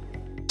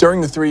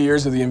 During the 3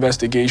 years of the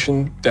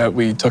investigation that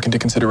we took into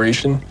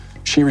consideration,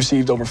 she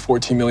received over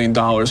 $14 million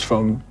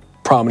from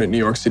prominent New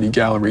York City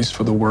galleries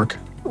for the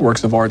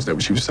works of art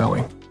that she was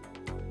selling.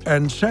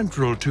 And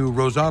central to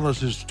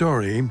Rosales'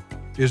 story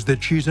is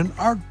that she's an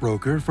art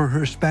broker for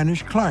her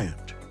Spanish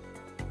client.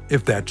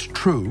 If that's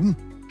true,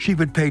 she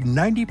would pay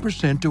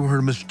 90% to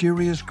her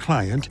mysterious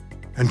client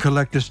and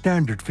collect a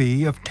standard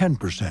fee of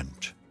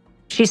 10%.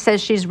 She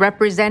says she's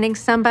representing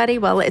somebody.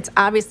 Well, it's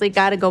obviously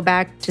got to go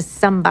back to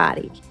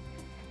somebody.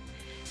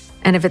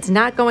 And if it's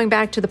not going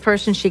back to the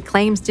person she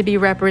claims to be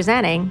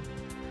representing,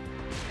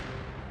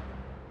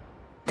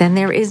 then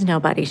there is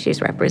nobody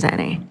she's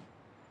representing.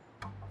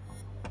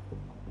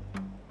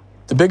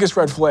 The biggest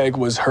red flag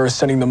was her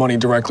sending the money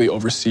directly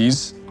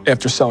overseas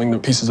after selling the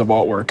pieces of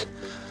artwork.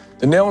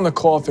 The nail in the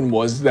coffin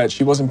was that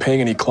she wasn't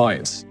paying any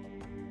clients.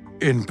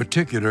 In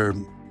particular,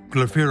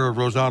 Glafira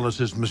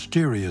Rosales'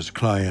 mysterious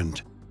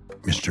client,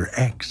 Mr.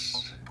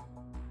 X.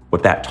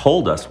 What that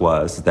told us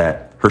was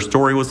that her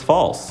story was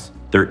false.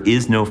 There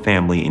is no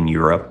family in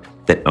Europe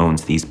that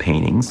owns these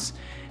paintings.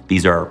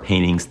 These are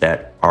paintings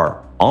that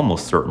are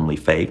almost certainly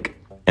fake,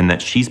 and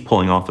that she's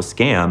pulling off a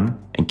scam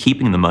and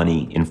keeping the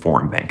money in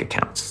foreign bank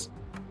accounts.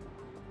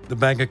 The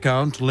bank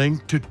accounts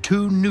linked to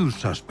two new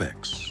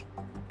suspects,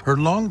 her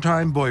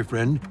longtime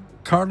boyfriend,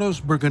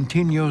 Carlos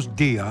Bergantinos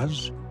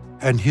Diaz,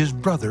 and his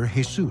brother,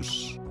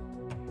 Jesus.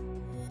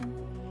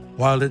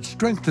 While it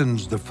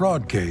strengthens the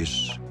fraud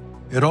case,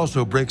 it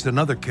also breaks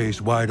another case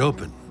wide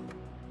open: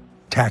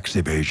 tax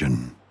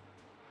evasion.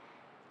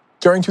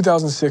 During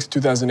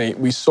 2006-2008,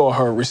 we saw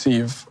her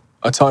receive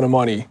a ton of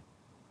money,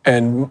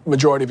 and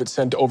majority of it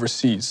sent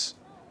overseas.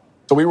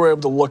 So we were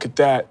able to look at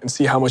that and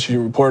see how much she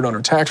reported on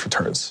her tax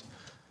returns.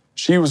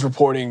 She was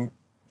reporting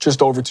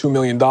just over $2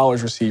 million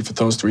received for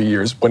those 3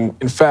 years, when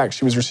in fact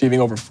she was receiving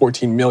over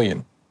 $14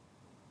 million.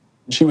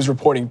 She was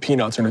reporting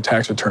peanuts in her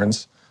tax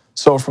returns.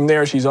 So from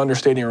there, she's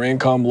understating her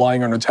income,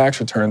 lying on her tax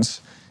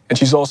returns, and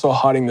she's also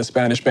hiding the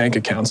Spanish bank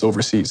accounts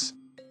overseas.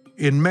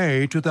 In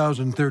May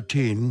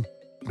 2013,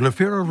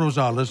 Glafira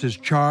Rosales is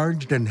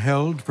charged and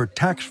held for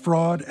tax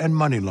fraud and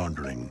money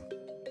laundering.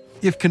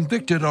 If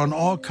convicted on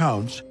all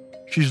counts,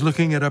 she's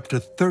looking at up to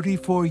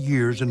 34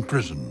 years in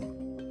prison.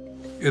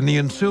 In the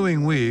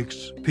ensuing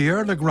weeks,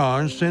 Pierre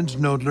Lagrange sends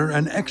Knoedler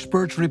an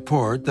expert's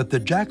report that the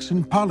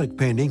Jackson Pollock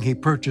painting he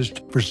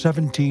purchased for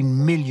 $17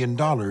 million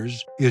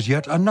is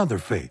yet another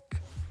fake.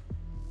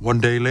 One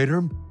day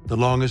later, the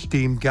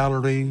long-esteemed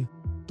gallery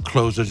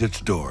closes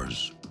its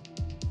doors.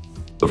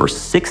 Over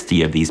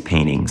 60 of these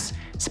paintings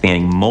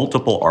spanning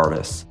multiple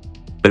artists,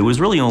 but it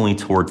was really only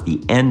towards the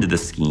end of the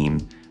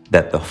scheme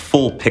that the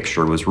full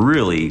picture was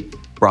really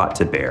brought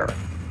to bear.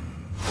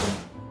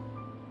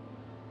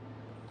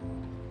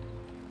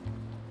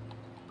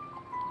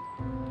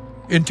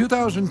 In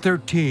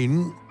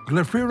 2013,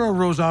 Glafira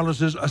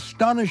Rosales'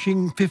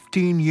 astonishing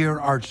 15-year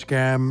art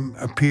scam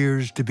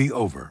appears to be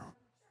over.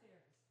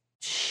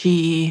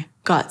 She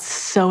got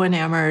so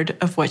enamored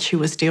of what she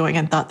was doing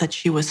and thought that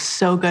she was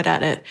so good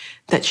at it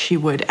that she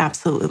would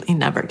absolutely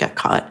never get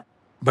caught.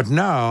 But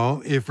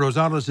now, if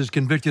Rosales is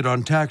convicted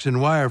on tax and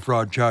wire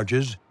fraud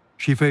charges,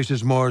 she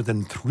faces more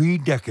than 3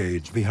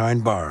 decades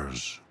behind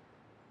bars.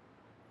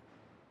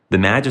 The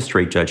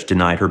magistrate judge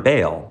denied her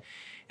bail,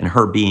 and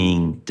her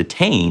being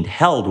detained,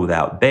 held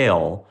without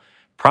bail,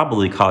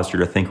 probably caused her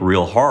to think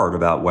real hard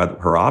about what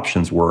her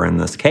options were in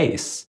this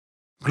case.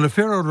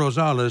 Glafira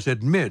Rosales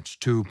admits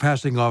to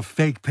passing off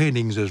fake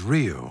paintings as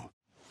real,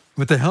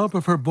 with the help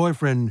of her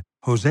boyfriend,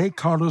 Jose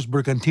Carlos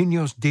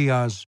Bergantinos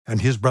Diaz,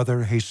 and his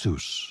brother,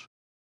 Jesus.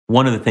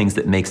 One of the things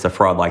that makes a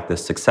fraud like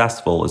this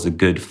successful is a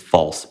good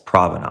false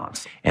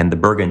provenance. And the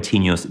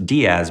Bergantinos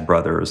Diaz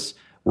brothers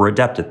were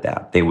adept at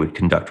that. They would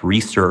conduct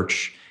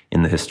research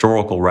in the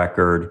historical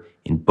record,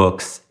 in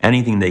books,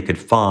 anything they could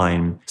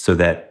find, so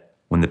that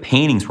when the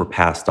paintings were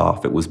passed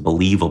off, it was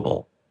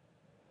believable.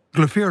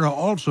 Glafira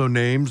also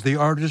names the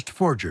artist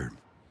forger,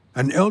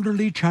 an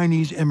elderly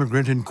Chinese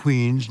immigrant in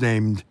Queens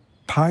named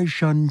Pai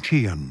Shun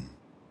Qian.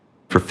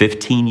 For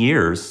 15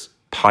 years,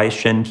 Pai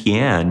Shen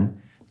Qian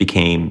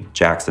became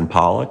Jackson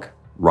Pollock,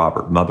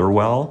 Robert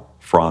Motherwell,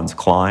 Franz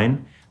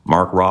Klein,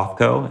 Mark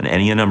Rothko, and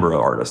any number of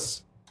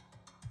artists.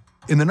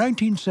 In the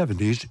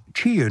 1970s,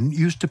 Qian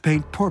used to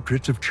paint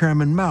portraits of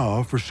Chairman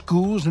Mao for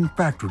schools and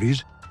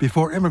factories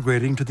before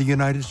immigrating to the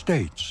United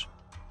States.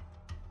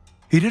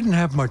 He didn't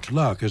have much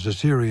luck as a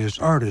serious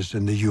artist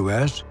in the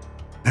U.S.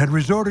 and had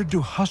resorted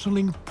to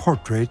hustling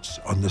portraits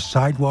on the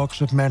sidewalks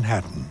of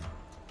Manhattan.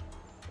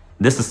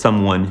 This is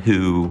someone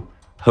who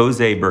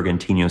Jose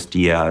Bergantinos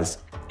Diaz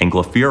and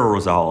Glafira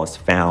Rosales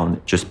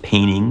found just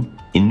painting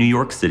in New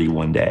York City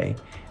one day,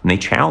 and they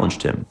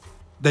challenged him.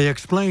 They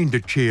explained to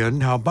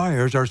Qian how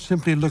buyers are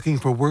simply looking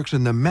for works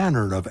in the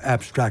manner of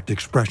abstract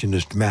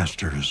expressionist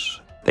masters.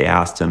 They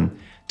asked him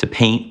to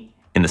paint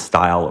in the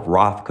style of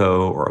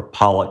Rothko or of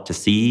Pollock to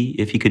see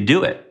if he could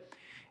do it.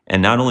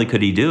 And not only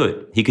could he do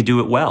it, he could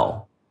do it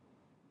well.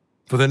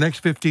 For the next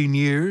 15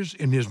 years,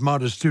 in his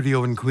modest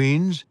studio in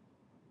Queens,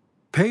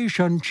 Pai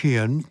Shun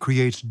Qian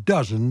creates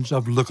dozens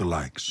of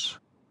lookalikes.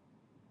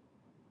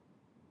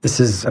 This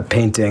is a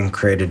painting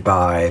created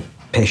by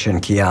Pai Shun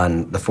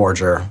Qian, the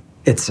forger.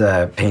 It's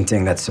a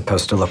painting that's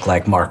supposed to look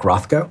like Mark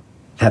Rothko.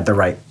 It had the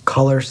right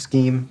color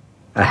scheme.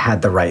 It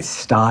had the right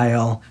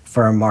style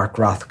for a Mark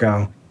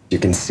Rothko. You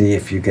can see,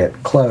 if you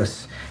get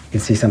close, you can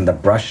see some of the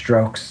brush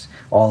strokes,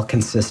 all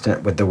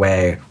consistent with the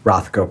way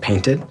Rothko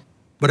painted.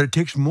 But it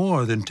takes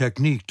more than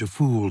technique to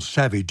fool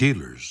savvy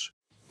dealers.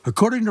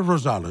 According to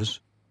Rosales,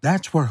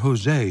 that's where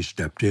Jose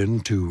stepped in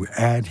to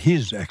add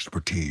his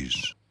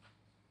expertise.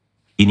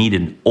 You need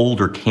an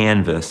older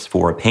canvas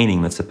for a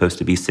painting that's supposed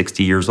to be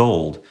 60 years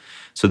old.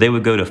 So they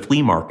would go to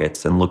flea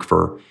markets and look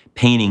for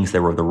paintings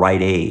that were of the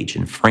right age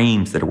and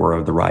frames that were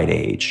of the right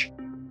age.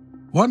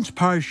 Once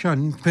Pai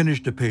Shun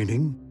finished a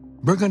painting,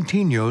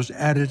 Bergantinos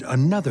added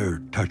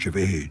another touch of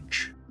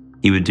age.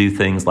 He would do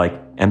things like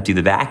empty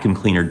the vacuum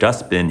cleaner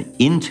dustbin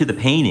into the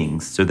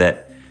paintings so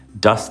that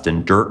dust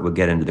and dirt would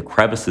get into the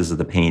crevices of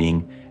the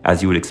painting,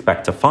 as you would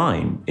expect to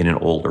find in an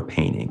older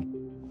painting.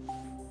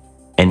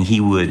 And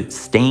he would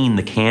stain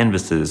the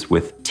canvases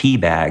with tea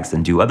bags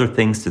and do other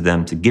things to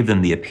them to give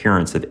them the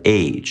appearance of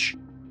age.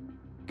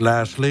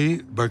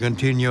 Lastly,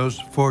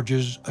 Bergantinos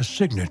forges a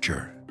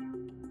signature.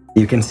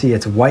 You can see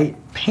it's white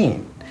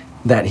paint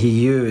that he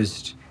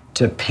used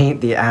to paint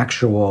the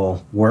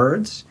actual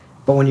words,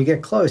 but when you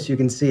get close, you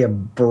can see a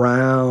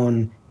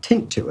brown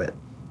tint to it,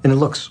 and it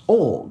looks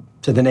old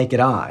to the naked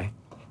eye.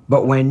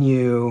 But when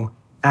you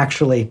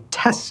actually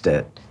test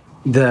it,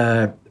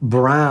 the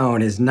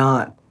brown is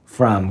not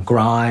from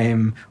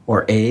grime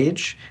or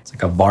age. It's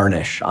like a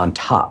varnish on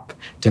top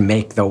to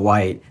make the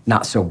white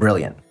not so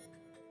brilliant.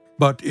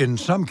 But in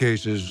some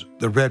cases,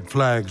 the red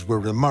flags were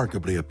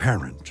remarkably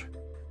apparent.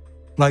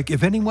 Like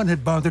if anyone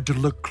had bothered to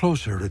look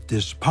closer at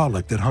this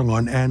Pollock that hung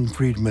on Anne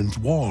Friedman's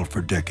wall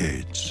for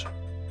decades.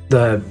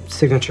 The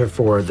signature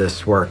for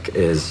this work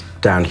is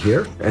down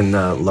here in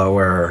the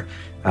lower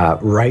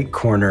right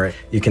corner.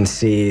 You can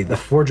see the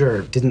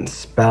forger didn't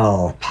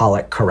spell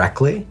Pollock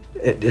correctly.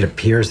 It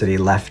appears that he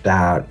left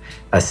out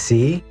a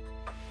C.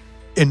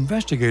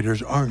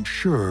 Investigators aren't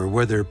sure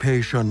whether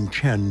Pai Shun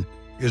Qian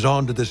is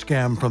onto the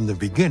scam from the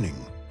beginning,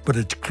 but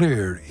it's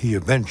clear he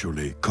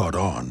eventually caught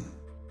on.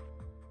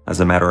 As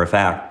a matter of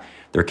fact,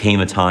 there came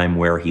a time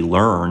where he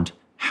learned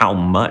how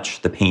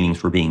much the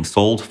paintings were being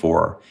sold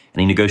for, and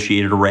he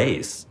negotiated a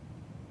raise.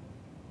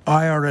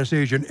 IRS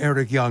agent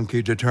Eric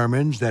Yankee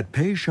determines that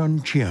Pai Shun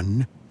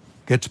Qian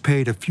gets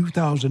paid a few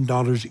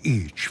 $1,000s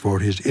each for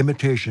his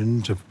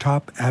imitations of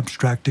top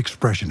abstract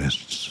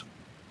expressionists.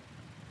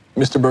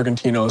 Mr.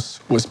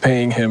 Bergantinos was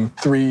paying him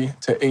 $3,000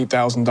 to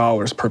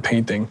 $8,000 per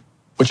painting,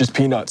 which is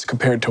peanuts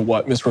compared to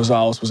what Ms.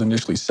 Rosales was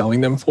initially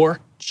selling them for.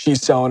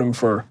 She's selling them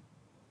for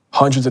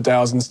hundreds of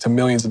thousands to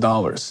millions of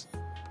dollars.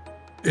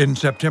 In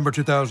September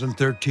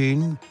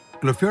 2013,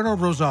 Glafira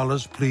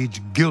Rosales pleads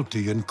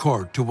guilty in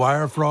court to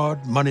wire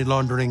fraud, money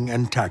laundering,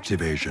 and tax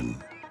evasion.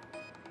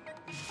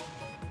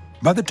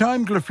 By the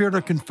time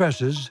Glafira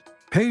confesses,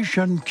 Pai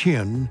Shun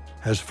Qian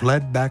has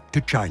fled back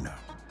to China.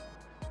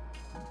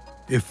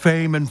 If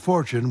fame and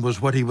fortune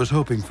was what he was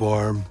hoping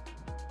for,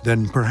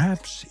 then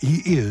perhaps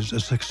he is a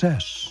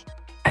success.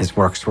 His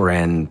works were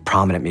in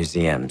prominent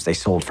museums. They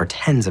sold for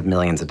tens of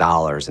millions of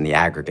dollars in the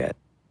aggregate.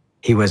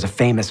 He was a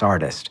famous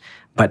artist,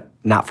 but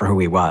not for who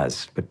he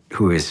was, but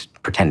who he was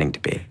pretending to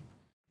be.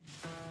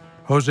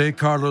 Jose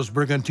Carlos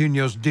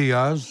Bergantinos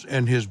Diaz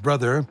and his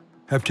brother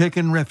have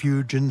taken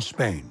refuge in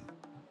Spain.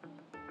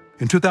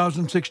 In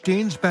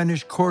 2016,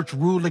 Spanish courts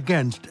ruled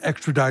against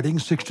extraditing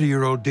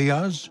 60-year-old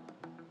Diaz.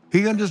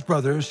 He and his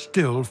brother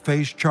still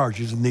face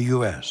charges in the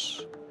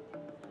U.S.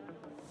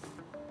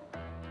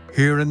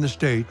 Here in the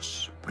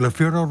States,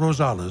 Glafira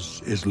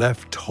Rosales is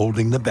left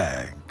holding the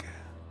bag.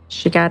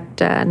 She got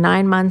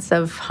 9 months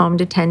of home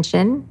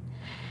detention,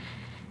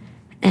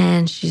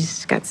 and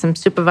she's got some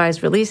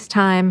supervised release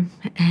time,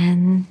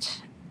 and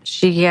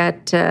she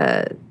got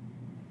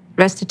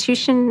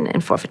restitution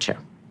and forfeiture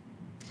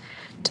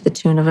to the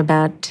tune of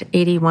about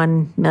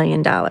 $81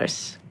 million.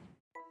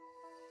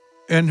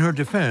 In her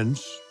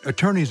defense,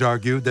 attorneys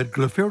argued that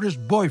Glafira's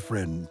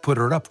boyfriend put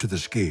her up to the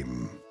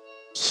scheme.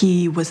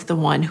 He was the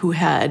one who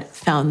had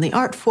found the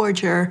art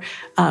forger,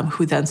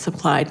 who then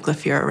supplied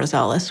Glafira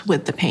Rosales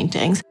with the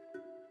paintings.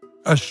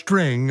 A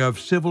string of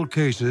civil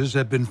cases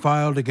have been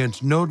filed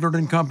against Knoedler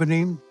and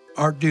Company,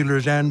 art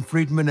dealers Ann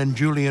Friedman and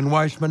Julian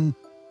Weissman,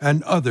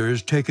 and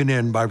others taken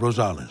in by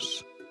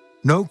Rosales.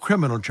 No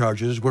criminal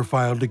charges were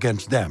filed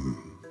against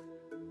them.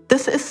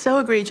 This is so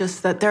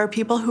egregious that there are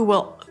people who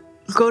will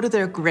go to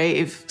their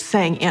grave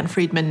saying Ann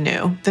Friedman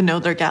knew, the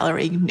Knoedler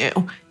Gallery knew,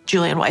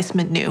 Julian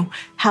Weissman knew.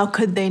 How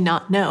could they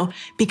not know?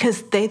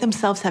 Because they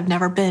themselves have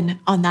never been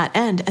on that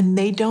end, and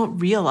they don't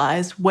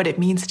realize what it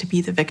means to be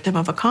the victim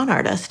of a con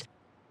artist.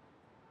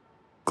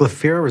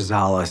 Glafira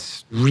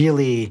Rosales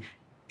really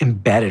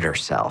embedded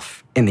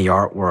herself in the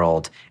art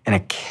world in a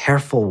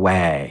careful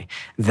way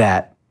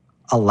that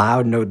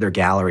allowed Knoedler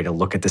Gallery to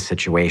look at the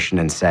situation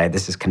and say,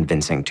 this is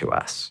convincing to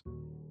us.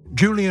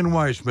 Julian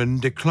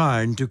Weissman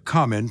declined to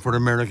comment for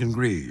American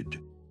Greed.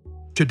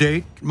 To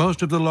date,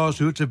 most of the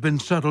lawsuits have been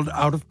settled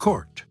out of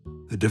court.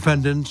 The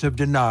defendants have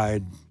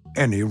denied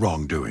any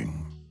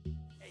wrongdoing.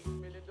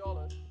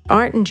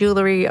 Art and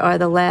jewelry are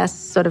the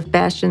last sort of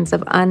bastions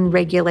of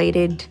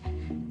unregulated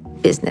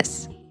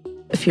business.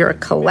 If you're a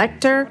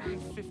collector,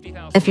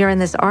 if you're in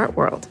this art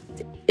world,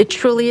 it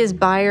truly is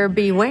buyer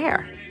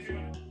beware.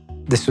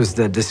 This was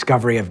the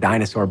discovery of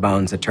dinosaur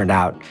bones that turned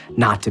out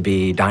not to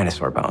be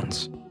dinosaur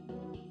bones.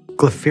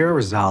 Glafira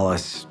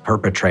Rosales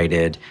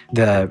perpetrated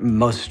the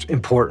most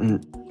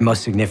important,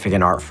 most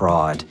significant art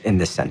fraud in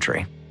this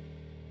century.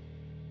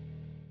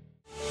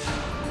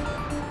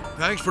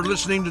 Thanks for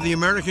listening to the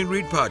American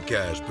Greed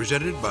Podcast,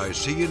 presented by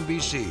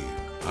CNBC.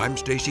 I'm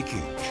Stacy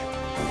Keach.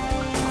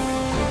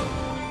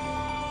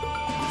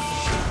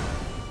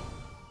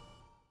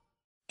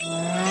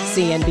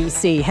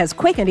 CNBC has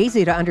quick and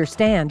easy to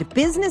understand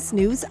business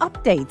news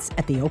updates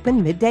at the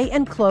open, midday,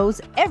 and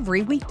close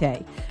every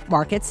weekday.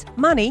 Markets,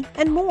 money,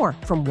 and more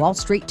from Wall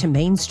Street to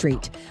Main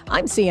Street.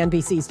 I'm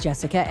CNBC's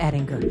Jessica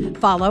Ettinger.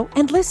 Follow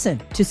and listen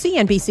to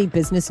CNBC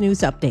Business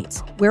News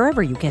Updates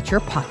wherever you get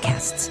your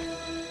podcasts.